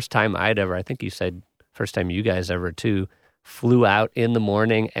 it's the first time I'd ever, I think you said, first time you guys ever, too, flew out in the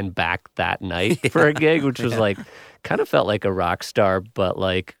morning and back that night for a gig, which was like, kind of felt like a rock star, but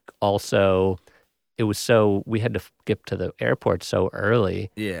like also it was we had to get to the airport so early.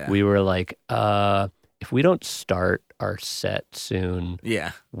 Yeah. We were like, if we don't start our set soon,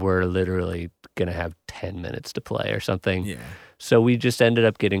 we're literally going to have 10 minutes to play or something. Yeah. So we just ended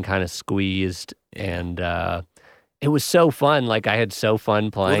up getting kind of squeezed, and it was so fun. Like, I had so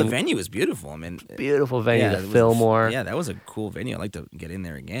fun playing. Well, the venue was beautiful. I mean, beautiful venue, the Fillmore. That was a cool venue. I'd like to get in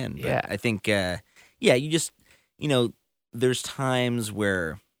there again. But yeah. I think, you just, there's times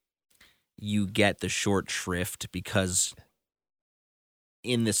where you get the short shrift because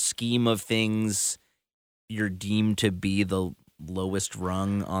in the scheme of things, you're deemed to be the lowest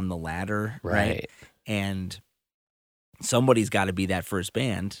rung on the ladder, right? And somebody's got to be that first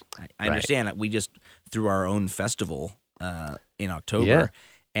band. I understand that we just threw our own festival in October,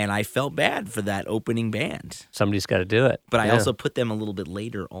 and I felt bad for that opening band. Somebody's got to do it. But I also put them a little bit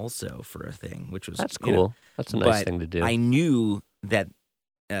later also for a thing, which was... That's cool. That's a nice thing to do. I knew that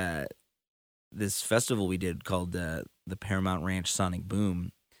this festival we did called the Paramount Ranch Sonic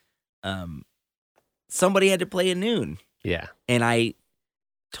Boom, somebody had to play at noon. Yeah. And I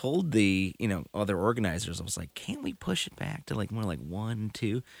told the other organizers, I was like, can't we push it back to like more like 1,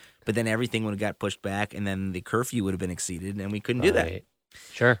 2? But then everything would have got pushed back, and then the curfew would have been exceeded, and we couldn't do that.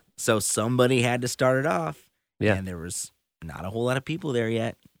 Sure. So somebody had to start it off. Yeah. And there was not a whole lot of people there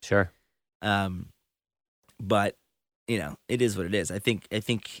yet. Sure. But it is what it is. I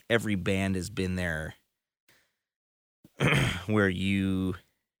think every band has been there where you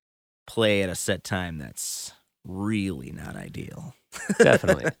play at a set time that's really not ideal.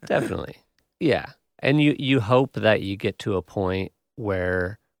 Definitely. Yeah. And you hope that you get to a point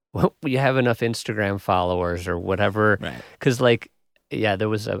where you have enough Instagram followers or whatever. Right. Because, there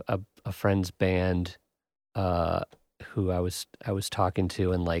was a friend's band who I was talking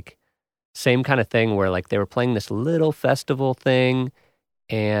to, and like same kind of thing where like they were playing this little festival thing,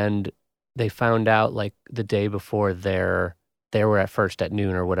 and they found out like the day before they were at first at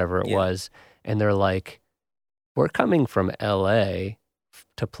noon or whatever it was, and they're like, we're coming from LA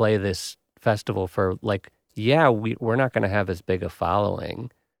to play this festival for we're not going to have as big a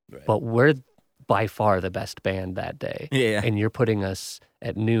following, but we're by far the best band that day. Yeah. And you're putting us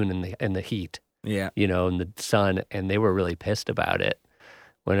at noon in the heat. Yeah. In the sun, and they were really pissed about it.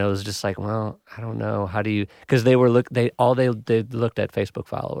 When it was just like, well, I don't know, how do you? Because they looked at Facebook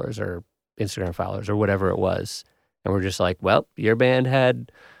followers or Instagram followers or whatever it was, and we're just like, well, your band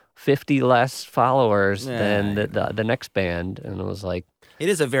had 50 less followers than the next band, and it was like, it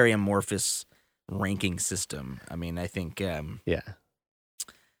is a very amorphous ranking system. I mean, I think,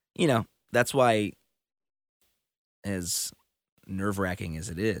 that's why, as nerve-wracking as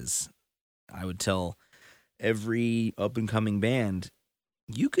it is, I would tell every up-and-coming band,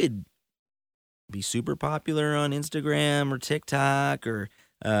 you could be super popular on Instagram or TikTok or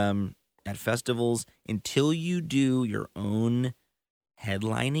at festivals until you do your own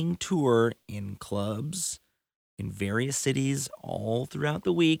headlining tour in clubs in various cities all throughout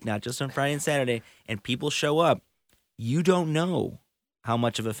the week, not just on Friday and Saturday, and people show up. You don't know how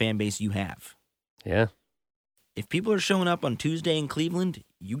much of a fan base you have. Yeah. If people are showing up on Tuesday in Cleveland,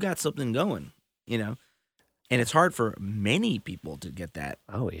 you got something going, And it's hard for many people to get that.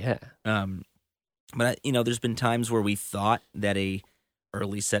 Oh, yeah. But, there's been times where we thought that a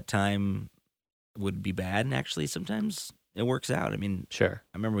early set time would be bad, and actually sometimes it works out. I mean, sure.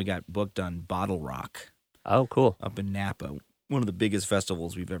 I remember we got booked on Bottle Rock. Oh, cool. Up in Napa, one of the biggest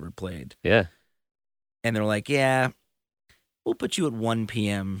festivals we've ever played. Yeah. And they're like, yeah, we'll put you at 1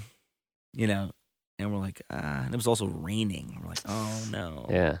 p.m., and we're like, and it was also raining. We're like, oh, no.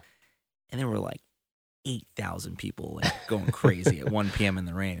 Yeah. And then we're like, 8,000 people going crazy at 1 p.m. in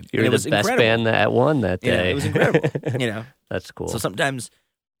the rain. You're the best band that won that day. It was incredible. That's cool. So sometimes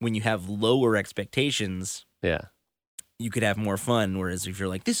when you have lower expectations, you could have more fun. Whereas if you're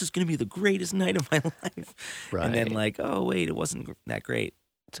like, this is going to be the greatest night of my life, and then like, oh wait, it wasn't that great.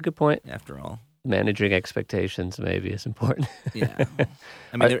 It's a good point. After all, managing expectations maybe is important. Yeah.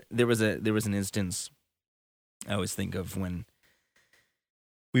 I mean, there was an instance I always think of when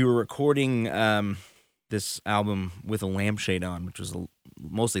we were recording this album with a lampshade on, which was a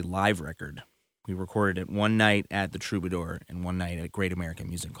mostly live record. We recorded it one night at the Troubadour and one night at Great American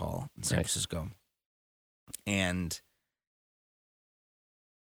Music Hall in San Francisco. And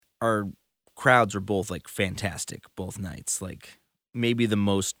our crowds were both like fantastic both nights. Like maybe the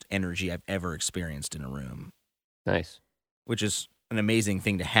most energy I've ever experienced in a room. Nice. Which is an amazing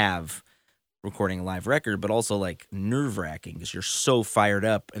thing to have recording a live record, but also like nerve-wracking because you're so fired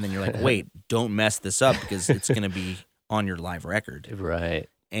up and then you're like, wait, don't mess this up because it's going to be on your live record. Right.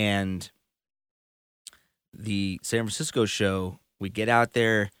 And the San Francisco show, we get out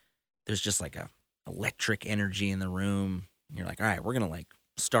there, there's just like a electric energy in the room. And you're like, all right, we're going to like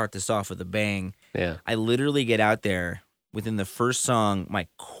start this off with a bang. Yeah. I literally get out there within the first song, my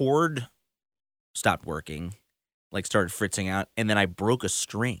cord stopped working, like started fritzing out, and then I broke a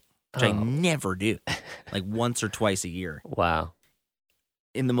string. Which I never do, like once or twice a year. Wow.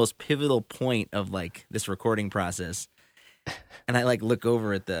 In the most pivotal point of like this recording process. And I like look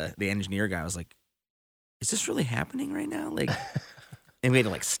over at the engineer guy. I was like, is this really happening right now? Like, and we had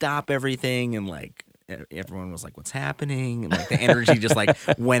to like stop everything. And like, everyone was like, what's happening? And like the energy just like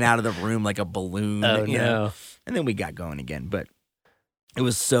went out of the room like a balloon. Oh, you know? And then we got going again. But it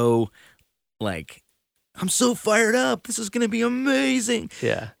was so like, I'm so fired up. This is going to be amazing.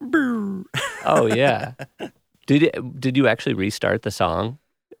 Yeah. Brr. Oh, yeah. Did you actually restart the song?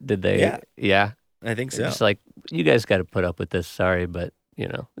 Did they? Yeah. Yeah. I think so. It's like, you guys got to put up with this. Sorry, but, you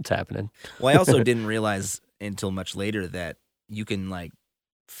know, it's happening. Well, I also didn't realize until much later that you can, like,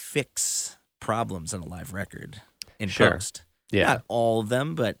 fix problems on a live record in post. Yeah. Not all of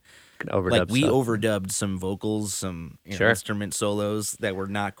them, but overdub like we stuff. overdubbed some vocals, some instrument solos that were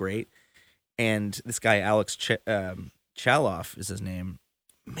not great. And this guy, Alex Chaloff is his name.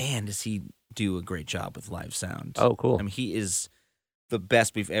 Man, does he do a great job with live sound. Oh, cool. I mean, he is the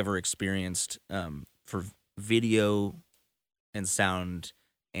best we've ever experienced for video and sound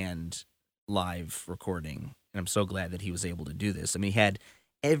and live recording. And I'm so glad that he was able to do this. I mean, he had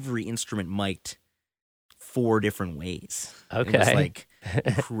every instrument mic'd 4 different ways. Okay. It was like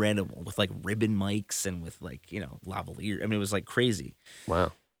incredible with like ribbon mics and with like, you know, lavalier. I mean, it was like crazy.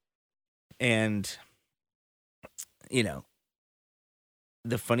 Wow. And, you know,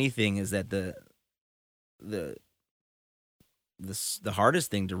 the funny thing is that the hardest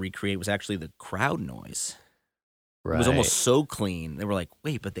thing to recreate was actually the crowd noise. Right. It was almost so clean. They were like,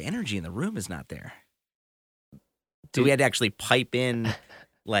 wait, but the energy in the room is not there. So we had to actually pipe in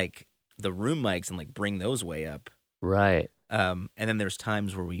like the room mics and like bring those way up. Right. And then there's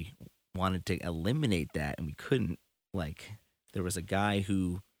times where we wanted to eliminate that and we couldn't. Like there was a guy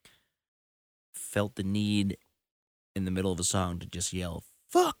who felt the need in the middle of a song to just yell,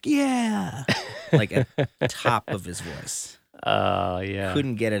 fuck yeah, like at the top of his voice. Oh, yeah.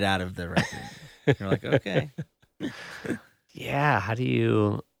 Couldn't get it out of the record. You're like, okay. Yeah, how do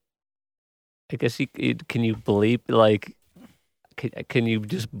you... I guess can you bleep, like... Can you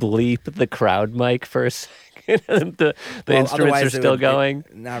just bleep the crowd mic for a second? the instruments are still going?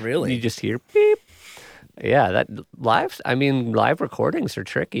 Not really. You just hear beep. Yeah, that live recordings are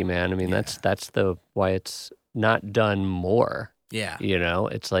tricky, man. I mean, that's why it's not done more. Yeah. You know,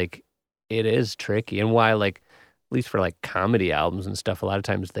 it's like, it is tricky. And why, like, at least for like comedy albums and stuff, a lot of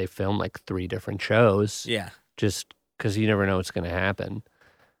times they film like 3 different shows. Yeah. Just because you never know what's going to happen.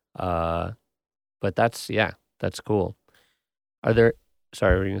 But that's cool. Sorry, what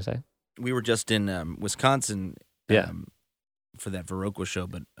were you going to say? We were just in Wisconsin for that Viroqua show,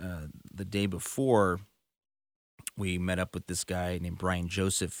 but the day before, we met up with this guy named Brian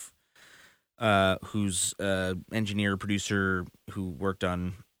Joseph, who's engineer, producer, who worked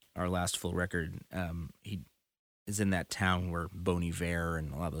on our last full record. He is in that town where Bon Iver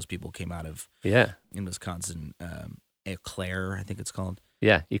and a lot of those people came out of in Wisconsin. Eau Claire, I think it's called.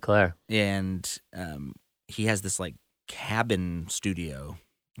 Yeah, Eau Claire. And he has this like cabin studio.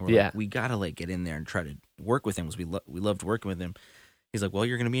 Like, we gotta like get in there and try to work with him because we loved working with him. He's like, well,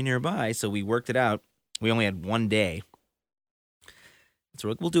 you're gonna be nearby, so we worked it out. We only had one day, so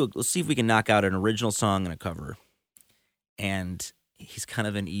we're like, let's see if we can knock out an original song and a cover. And he's kind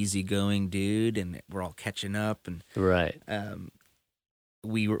of an easygoing dude, and we're all catching up. And right,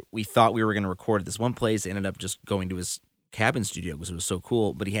 we thought we were gonna record at this one place. Ended up just going to his cabin studio because it was so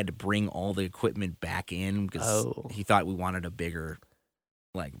cool. But he had to bring all the equipment back in because he thought we wanted a bigger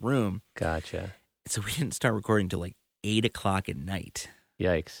like room. Gotcha. So we didn't start recording till like 8 o'clock at night.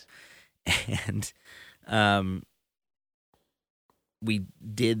 Yikes. And we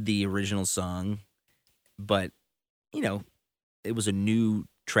did the original song, but it was a new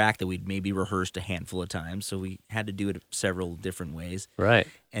track that we'd maybe rehearsed a handful of times, so we had to do it several different ways. Right.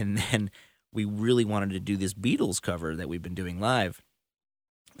 And then we really wanted to do this Beatles cover that we've been doing live,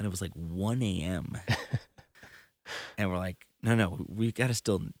 and it was like 1 a.m. And we're like, no, we got to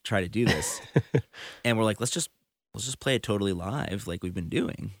still try to do this. And we're like, let's just play it totally live like we've been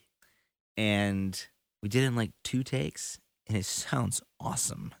doing. And we did it in like 2 takes, and it sounds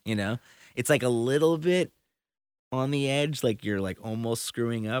awesome. It's like a little bit on the edge, like you're like almost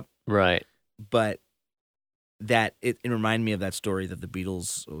screwing up. Right. But that it reminded me of that story that the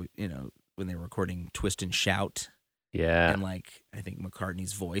Beatles, when they were recording Twist and Shout. Yeah. And like, I think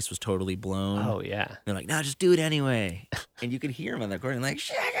McCartney's voice was totally blown. Oh, yeah. They're like, no, just do it anyway. And you could hear him on the recording like,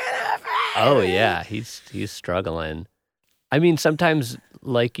 shake it up. Oh, yeah. He's struggling. I mean, sometimes,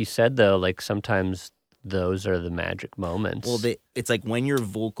 like you said, though, like sometimes those are the magic moments. Well, it's like when your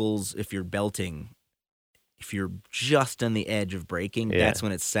vocals, if you're belting, if you're just on the edge of breaking, that's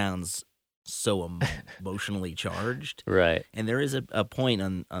when it sounds so emotionally charged. Right. And there is a point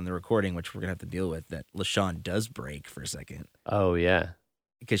on the recording, which we're going to have to deal with, that LaShawn does break for a second. Oh, yeah.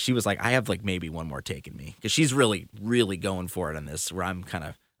 Because she was like, I have like maybe one more take in me. Because she's really, really going for it on this, where I'm kind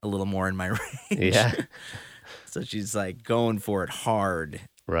of a little more in my range. Yeah. So she's like going for it hard.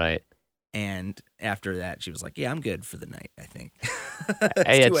 Right. And after that, she was like, yeah, I'm good for the night, I think.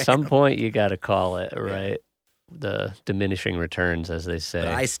 Hey, at some point, you got to call it, right? The diminishing returns, as they say.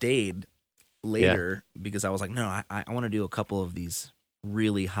 But I stayed later because I was like, no, I want to do a couple of these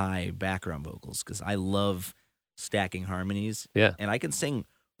really high background vocals because I love stacking harmonies. Yeah. And I can sing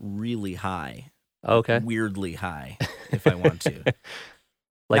really high. Okay. Weirdly high if I want to.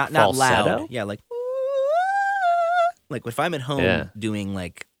 Like not falsetto? loud. Yeah, like if I'm at home doing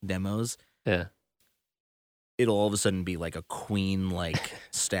like demos, it'll all of a sudden be like a Queen-like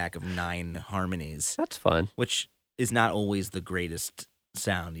stack of 9 harmonies. That's fun. Which is not always the greatest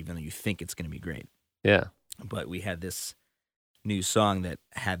sound, even though you think it's going to be great. Yeah. But we had this new song that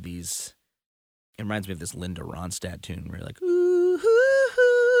had these. It reminds me of this Linda Ronstadt tune where you're like, ooh, ooh,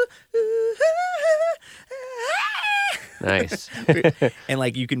 ooh, ooh, nice. and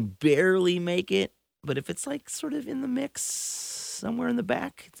like you can barely make it, but if it's like sort of in the mix somewhere in the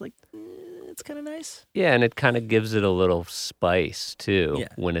back, it's like it's kind of nice. Yeah, and it kind of gives it a little spice too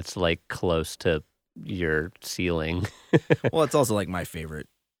when it's like close to your ceiling. Well, it's also like my favorite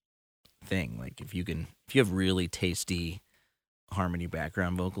thing. Like if you have really tasty harmony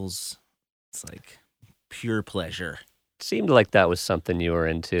background vocals, it's like pure pleasure. It seemed like that was something you were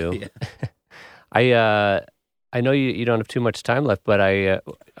into. Yeah. I know you don't have too much time left, but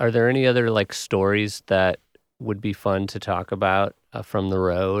are there any other like stories that would be fun to talk about from the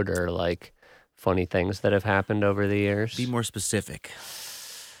road, or like funny things that have happened over the years? Be more specific.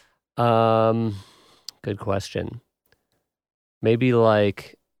 Good question. Maybe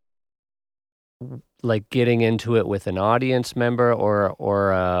like getting into it with an audience member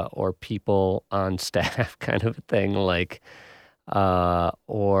or people on staff, kind of a thing, like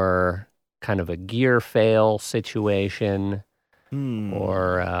or kind of a gear fail situation,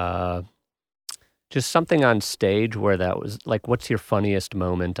 or just something on stage where that was like, what's your funniest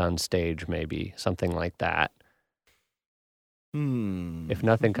moment on stage? Maybe something like that. If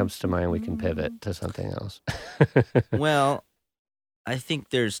nothing comes to mind, we can pivot to something else. Well, I think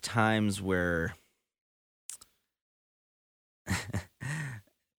there's times where I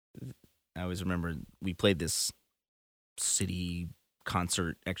always remember we played this city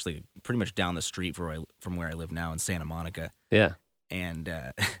concert, actually pretty much down the street from where I live now in Santa Monica. Yeah. And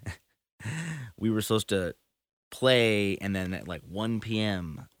we were supposed to play, and then at like 1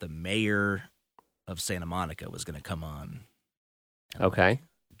 p.m., the mayor of Santa Monica was going to come on. Okay.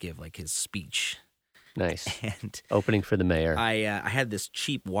 Give like his speech. Nice. And opening for the mayor. I had this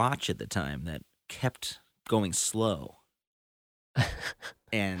cheap watch at the time that kept going slow.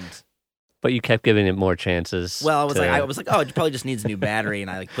 But you kept giving it more chances. Well, I was like, oh, it probably just needs a new battery,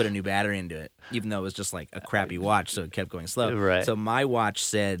 and I like put a new battery into it, even though it was just like a crappy watch, so it kept going slow. Right. So my watch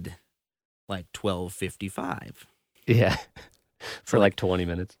said like 12:55. Yeah. For like 20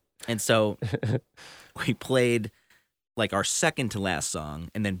 minutes. And so we played like our second to last song,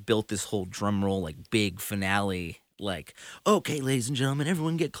 and then built this whole drum roll, like big finale, like, okay, ladies and gentlemen,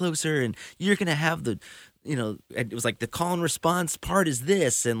 everyone get closer, and you're gonna have the, it was like the call and response part is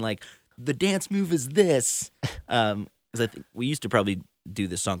this, and like the dance move is this. Because I think we used to probably do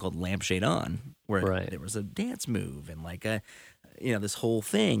this song called Lampshade On, where there was a dance move and like this whole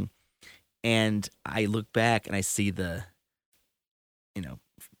thing. And I look back and I see the,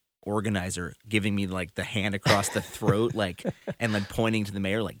 organizer giving me like the hand across the throat, like, and then pointing to the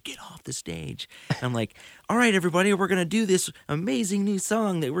mayor, like, get off the stage. And I'm like, all right, everybody, we're gonna do this amazing new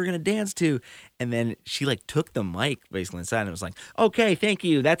song that we're gonna dance to. And then she like took the mic basically inside and was like, okay, thank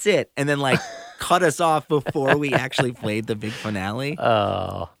you, that's it. And then like cut us off before we actually played the big finale.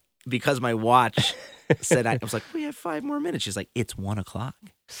 Oh, Because my watch said, I was like, we have 5 more minutes. She's like, it's 1:00.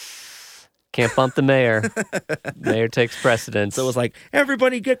 can't bump the mayor. Mayor takes precedence. So it was like,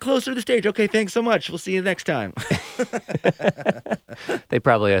 everybody get closer to the stage. Okay, thanks so much. We'll see you next time. They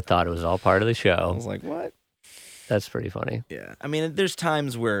probably thought it was all part of the I show. was like, what? That's pretty funny. Yeah. I mean, there's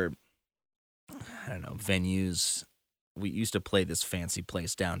times where, I don't know, venues. We used to play this fancy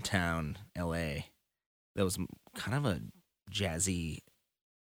place downtown LA that was kind of a jazzy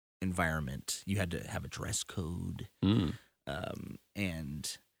environment. You had to have a dress code. Mm.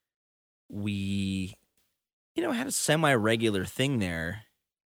 And we, had a semi-regular thing there.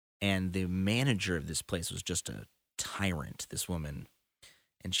 And the manager of this place was just a tyrant, this woman.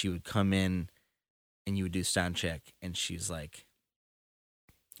 And she would come in and you would do sound check. And she's like,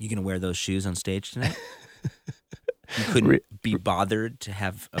 you going to wear those shoes on stage tonight? You couldn't be bothered to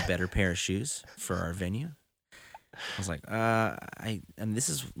have a better pair of shoes for our venue? I was like, and this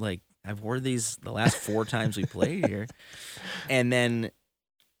is like, I've worn these the last 4 times we played here. And then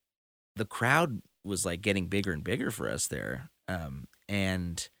the crowd was like getting bigger and bigger for us there.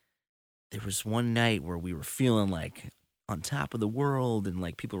 And there was one night where we were feeling like on top of the world and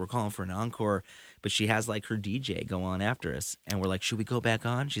like people were calling for an encore, but she has like her DJ go on after us. And we're like, should we go back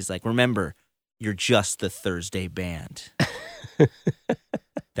on? She's like, remember, you're just the Thursday band.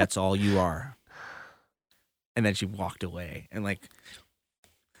 That's all you are. And then she walked away. And like,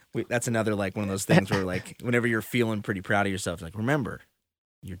 that's another like one of those things where like whenever you're feeling pretty proud of yourself, like remember,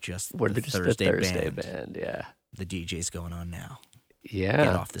 you're just We're the just Thursday the Thursday band. band. Yeah. The DJ's going on now. Yeah.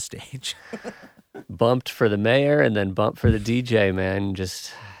 Get off the stage. Bumped for the mayor and then bumped for the DJ, man.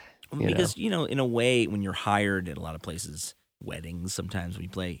 Just, Because, in a way, when you're hired at a lot of places, weddings, sometimes we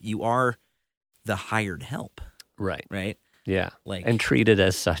play, you are the hired help, right. right? Yeah. Like, And treated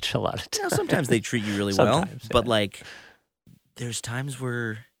as such a lot of times. sometimes they treat you really well, Sometimes, but yeah. like there's times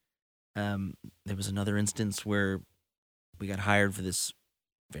where there was another instance where we got hired for this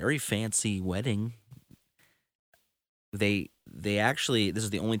very fancy wedding. They actually, this is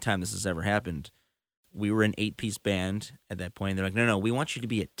the only time this has ever happened. We were an 8-piece band at that point. They're like, no, we want you to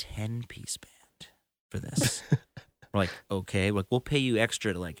be a 10-piece band for this. We're like, okay, like we'll pay you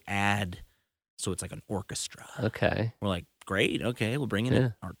extra to like add, so it's like an orchestra. Okay. We're like, great, okay, we'll bring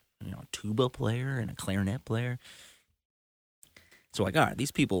in our a tuba player and a clarinet player. So like, all right,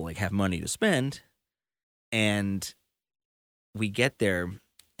 these people like have money to spend, and we get there,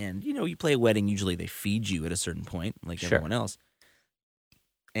 and you play a wedding. Usually they feed you at a certain point, like Sure. everyone else.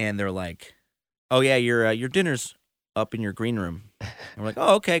 And they're like, "Oh yeah, your dinner's up in your green room." And we're like,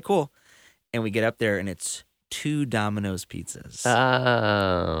 "Oh okay, cool." And we get up there, and it's 2 Domino's pizzas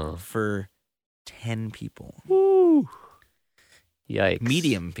Oh. for 10 people. Woo. Yikes.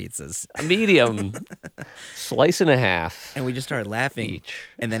 Medium pizzas. Medium. Slice and a half. And we just started laughing. Each.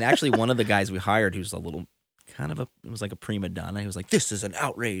 And then actually one of the guys we hired, who's a little it was like a prima donna. He was like, this is an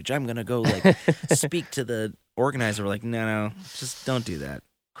outrage. I'm going to go like speak to the organizer. We're like, no, just don't do that.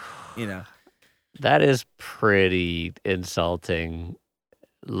 That is pretty insulting.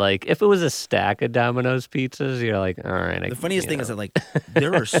 Like, if it was a stack of Domino's pizzas, you're like, all right. The funniest thing is that like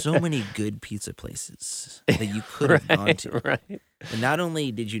there are so many good pizza places that you could have gone to. Right. And not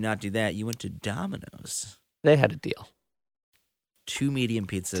only did you not do that, you went to Domino's. They had a deal. 2 medium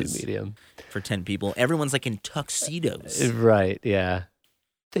pizzas 2 medium. for 10 people. Everyone's like in tuxedos. Right, yeah.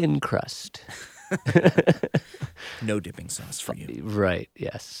 Thin crust. No dipping sauce for you. Right,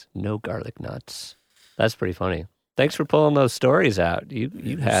 yes. No garlic nuts. That's pretty funny. Thanks for pulling those stories out.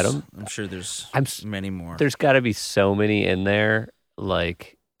 You had them. I'm sure there's many more. There's got to be so many in there.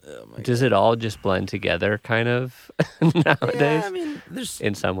 Like, does it all just blend together kind of nowadays? Yeah, I mean,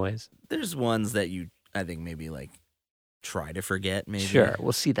 in some ways. There's ones that I think maybe like try to forget maybe. Sure.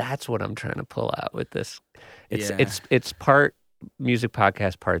 Well, see, that's what I'm trying to pull out with this. Yeah. It's part music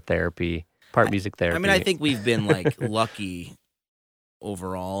podcast, part therapy, part music therapy. I mean, I think we've been like lucky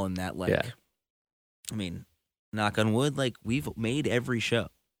overall in that like, I mean, knock on wood, like we've made every show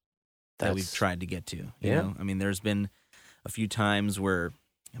that we've tried to get to. You know? I mean, there's been a few times where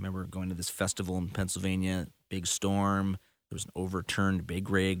I remember going to this festival in Pennsylvania, big storm. There was an overturned big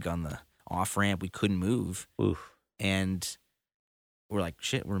rig on the off ramp. We couldn't move. Oof. And we're like,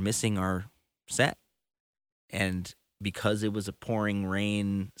 shit, we're missing our set. And because it was a pouring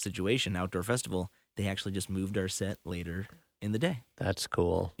rain situation, outdoor festival, they actually just moved our set later in the day, That's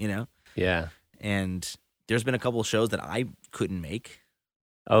cool. you know? Yeah. And there's been a couple of shows that I couldn't make,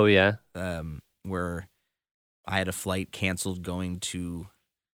 Oh, yeah. where I had a flight canceled going to,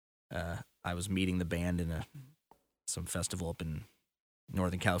 I was meeting the band in some festival up in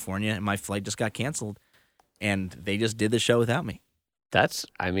Northern California, and my flight just got canceled, and they just did the show without me. That's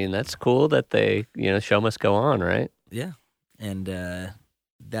cool that they, show must go on, right? Yeah. And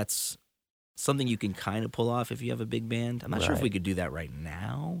that's something you can kind of pull off if you have a big band. I'm not sure if Right. we could do that right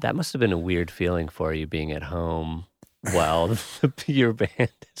now. That must have been a weird feeling for you being at home while your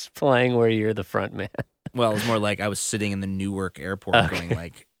band is playing where you're the front man. Well, it was more like I was sitting in the Newark airport Okay. going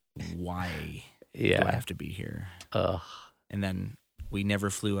like, why do I Yeah. have to be here? Ugh. And then we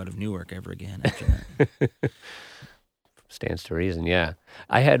never flew out of Newark ever again after that. Stands to reason, yeah.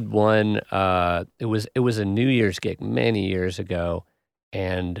 I had one, it was a New Year's gig many years ago,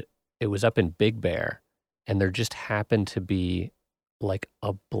 and it was up in Big Bear, and there just happened to be like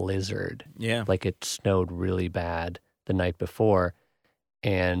a blizzard. Yeah. Like it snowed really bad the night before.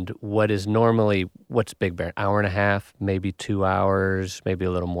 And what's Big Bear? Hour and a half, maybe 2 hours, maybe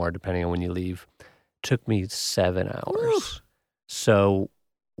a little more depending on when you leave. Took me 7 hours. So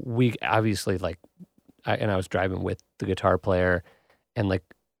we obviously I was driving with the guitar player, and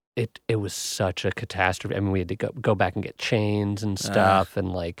it was such a catastrophe. I mean, we had to go back and get chains and stuff,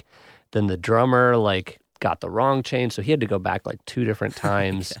 and then the drummer got the wrong chain, so he had to go back 2 different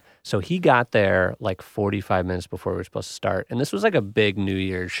times. Yeah. So he got there 45 minutes before we were supposed to start, and this was a big New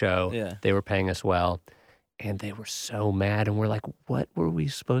Year's show. Yeah. They were paying us well, and they were so mad, and we're like, what were we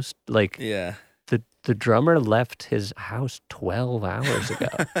supposed to Yeah. The drummer left his house 12 hours ago.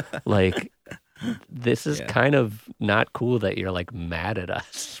 This is kind of not cool that you're mad at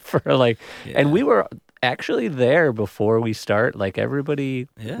us for and we were actually there before we start. Everybody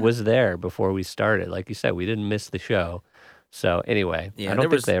was there before we started. Like you said, we didn't miss the show. So anyway, I don't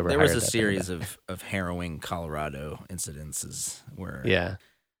think they ever there was hired a that series band. of harrowing Colorado incidences where Yeah.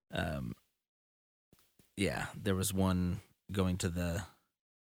 There was one going to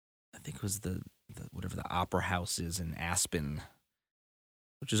I think it was the whatever the Opera House is in Aspen,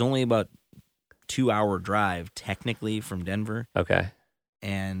 which is only about 2-hour drive technically from Denver, Okay.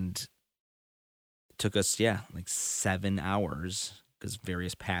 and it took us 7 hours because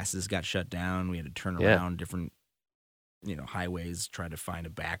various passes got shut down. We had to turn around different highways, try to find a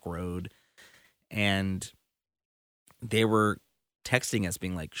back road, and they were texting us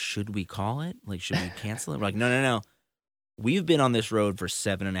being like, should we call it? Should we cancel it? We're like, no. We've been on this road for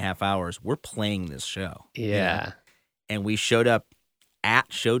 7.5 hours. We're playing this show. Yeah. And we showed up at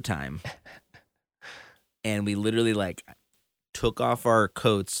showtime, and we literally took off our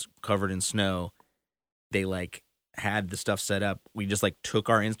coats covered in snow. They had the stuff set up. We just took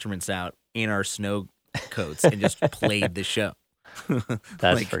our instruments out in our snow coats and just played the show.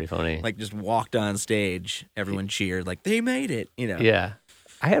 That's pretty funny. Just walked on stage. Everyone cheered. They made it. Yeah.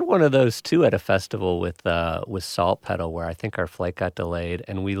 I had one of those too at a festival with Salt Pedal, where I think our flight got delayed,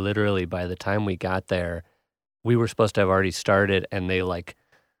 and we literally, by the time we got there, we were supposed to have already started, and they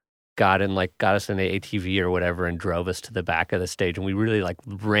got us in the ATV or whatever and drove us to the back of the stage, and we really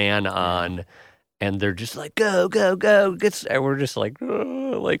ran on, and they're just go, go, go, and we're just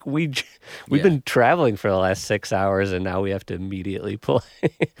we've been traveling for the last 6 hours, and now we have to immediately play.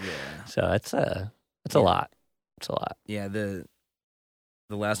 So it's a lot. It's a lot. Yeah.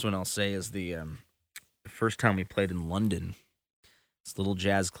 The last one I'll say is the first time we played in London, this little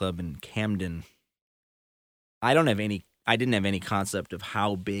jazz club in Camden. I didn't have any concept of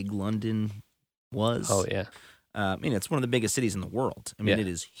how big London was. Oh yeah. It's one of the biggest cities in the world. It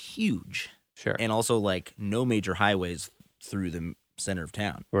is huge. Sure. And also no major highways through the center of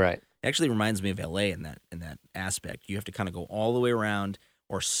town. Right. It actually reminds me of LA in that aspect. You have to kind of go all the way around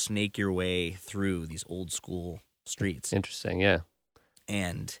or snake your way through these old school streets. Interesting. Yeah.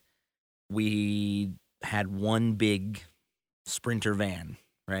 And we had one big Sprinter van,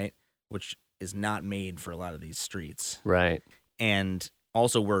 right? Which is not made for a lot of these streets. Right. And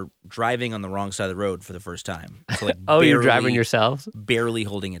also we're driving on the wrong side of the road for the first time. So You're driving yourselves? Barely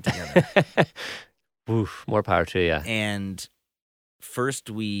holding it together. Oof, more power to you. And first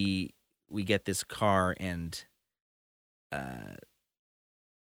we get this car, and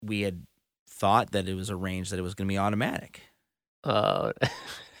we had thought that it was arranged that it was going to be automatic.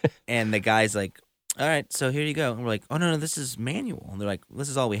 And the guy's like, all right, so here you go. And we're like, oh, no, this is manual. And they're like, this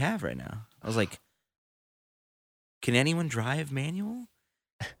is all we have right now. I was like, can anyone drive manual?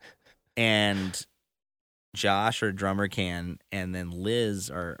 And Josh, our drummer, can. And then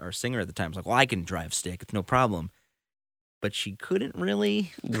Liz, our singer at the time, was like, well, I can drive stick. It's no problem. but she couldn't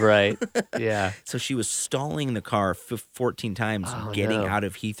really. Right. Yeah. So she was stalling the car 14 times getting no. out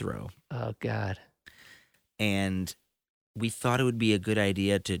of Heathrow. Oh, God. And we thought it would be a good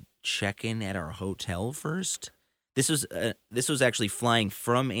idea to check in at our hotel first. This was actually flying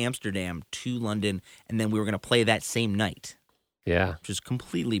from Amsterdam to London, and then we were going to play that same night, Yeah. which is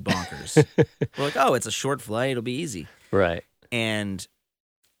completely bonkers. We're like, oh, it's a short flight. It'll be easy. Right. And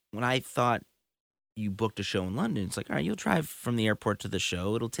when I thought you booked a show in London, it's like, all right, you'll drive from the airport to the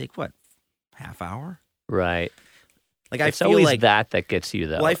show. It'll take, what, half hour? Right. Like It's I feel always like that gets you,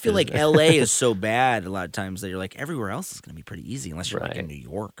 though. Well, I feel like isn't it? LA is so bad a lot of times that you're like, everywhere else is going to be pretty easy unless you're like in Right. New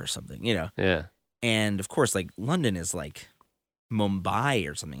York or something, you know? Yeah. And of course, like London is like Mumbai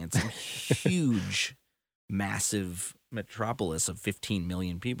or something. It's a huge, massive metropolis of 15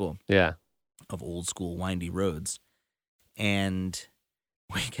 million people Yeah. of old school windy roads. And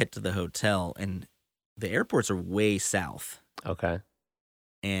we get to the hotel, and the airports are way south, Okay.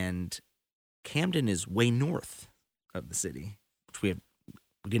 and Camden is way north of the city, which we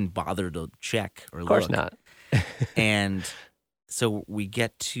didn't bother to check or Of course look. not. And so we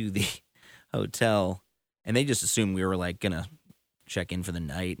get to the hotel, and they just assumed we were like gonna check in for the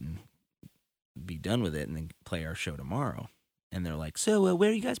night and be done with it, and then play our show tomorrow. And they're like, "So, where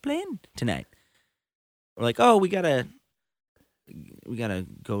are you guys playing tonight?" We're like, "Oh, we gotta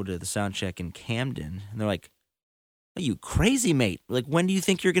go to the sound check in Camden." And they're like, "Are you crazy, mate? Like, when do you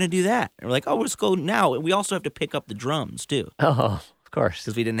think you're gonna do that?" And we're like, "Oh, let's go now." And we also have to pick up the drums too, Oh, of course.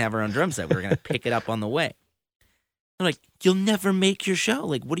 because we didn't have our own drum set. We were gonna pick it up on the way. They're like, "You'll never make your show.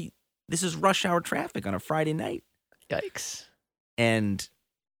 Like, what do you? This is rush hour traffic on a Friday night." Yikes. And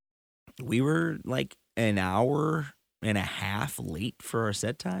we were like an hour and a half late for our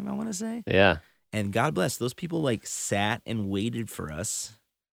set time, I want to say. Yeah. And God bless, those people like sat and waited for us.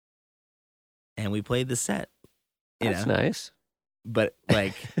 And we played the set. You That's know? nice. But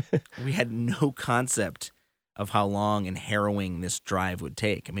like, we had no concept of how long and harrowing this drive would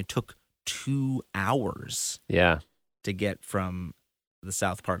take. I mean, it took 2 hours Yeah. to get from the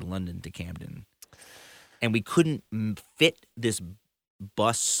south part of London to Camden. And we couldn't fit this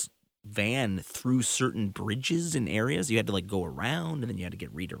bus van through certain bridges and areas. You had to like go around, and then you had to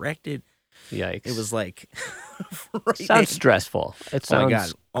get redirected. Yikes. It was like right sounds in- stressful. It Oh my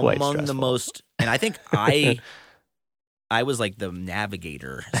sounds God, quite among stressful. the most. And I think I was like the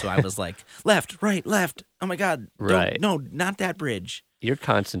navigator, so I was like left, right, left. Oh my God, don't- Right. No, not that bridge. You're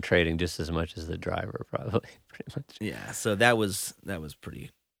concentrating just as much as the driver, probably. Pretty much. Yeah, so that was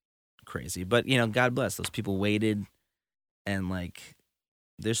pretty crazy. But you know, God bless those people waited, and like,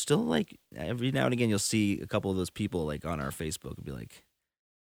 there's still like every now and again you'll see a couple of those people like on our Facebook and be like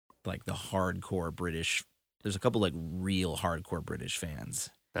the hardcore British. There's a couple like real hardcore British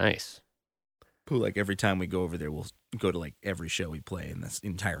fans Nice. who like every time we go over there, we'll go to like every show we play in this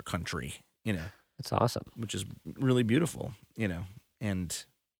entire country. You know, That's awesome. which is really beautiful. You know, and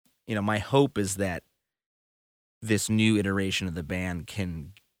you know, my hope is that this new iteration of the band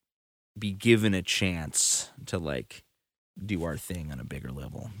can be given a chance to like do our thing on a bigger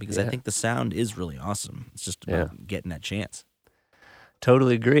level, because I Yeah. think the sound is really awesome. It's just about getting that chance.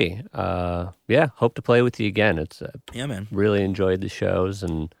 Totally agree. Yeah, hope to play with you again. It's Yeah, man. really enjoyed the shows,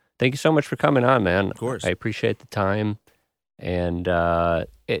 and thank you so much for coming on, man. Of course. I appreciate the time. And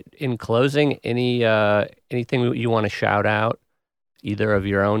in closing, anything you want to shout out, either of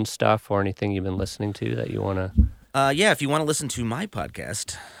your own stuff or anything you've been listening to that you want to? Yeah, if you want to listen to my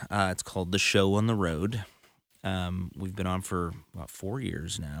podcast, it's called The Show on the Road. We've been on for about 4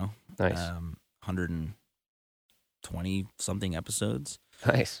 years now. Nice. 120 something episodes.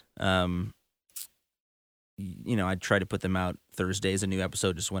 Nice. You know, I try to put them out Thursdays. A new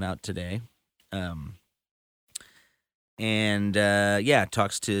episode just went out today. Yeah,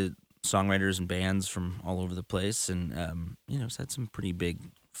 talks to songwriters and bands from all over the place, and you know, it's had some pretty big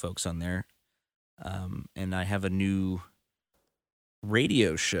folks on there. And I have a new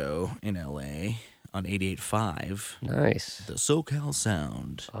radio show in LA on 88.5, Nice. the SoCal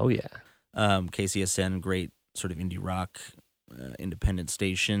Sound. Oh, yeah. KCSN, great sort of indie rock independent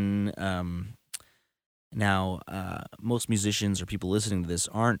station. Now, most musicians or people listening to this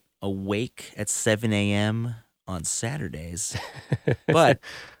aren't awake at 7 a.m. on Saturdays, but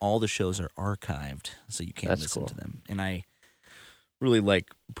all the shows are archived, so you can That's listen cool. to them. And I really like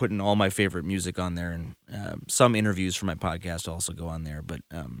putting all my favorite music on there, and some interviews for my podcast also go on there. But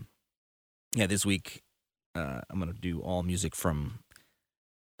yeah, this week I'm going to do all music from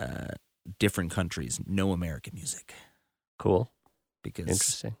different countries, no American music, Cool. because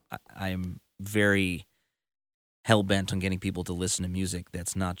Interesting. I am very hell-bent on getting people to listen to music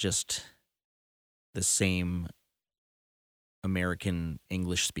that's not just the same American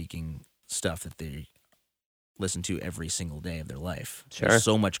English-speaking stuff that they listen to every single day of their life. Sure. There's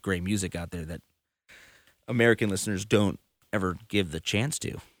so much great music out there that American listeners don't ever give the chance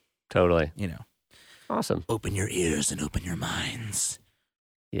to. Totally. You know, Awesome. open your ears and open your minds.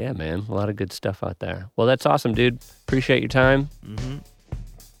 Yeah, man. A lot of good stuff out there. Well, that's awesome, dude. Appreciate your time.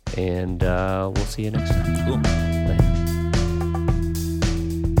 Mm-hmm. And we'll see you next time. Cool.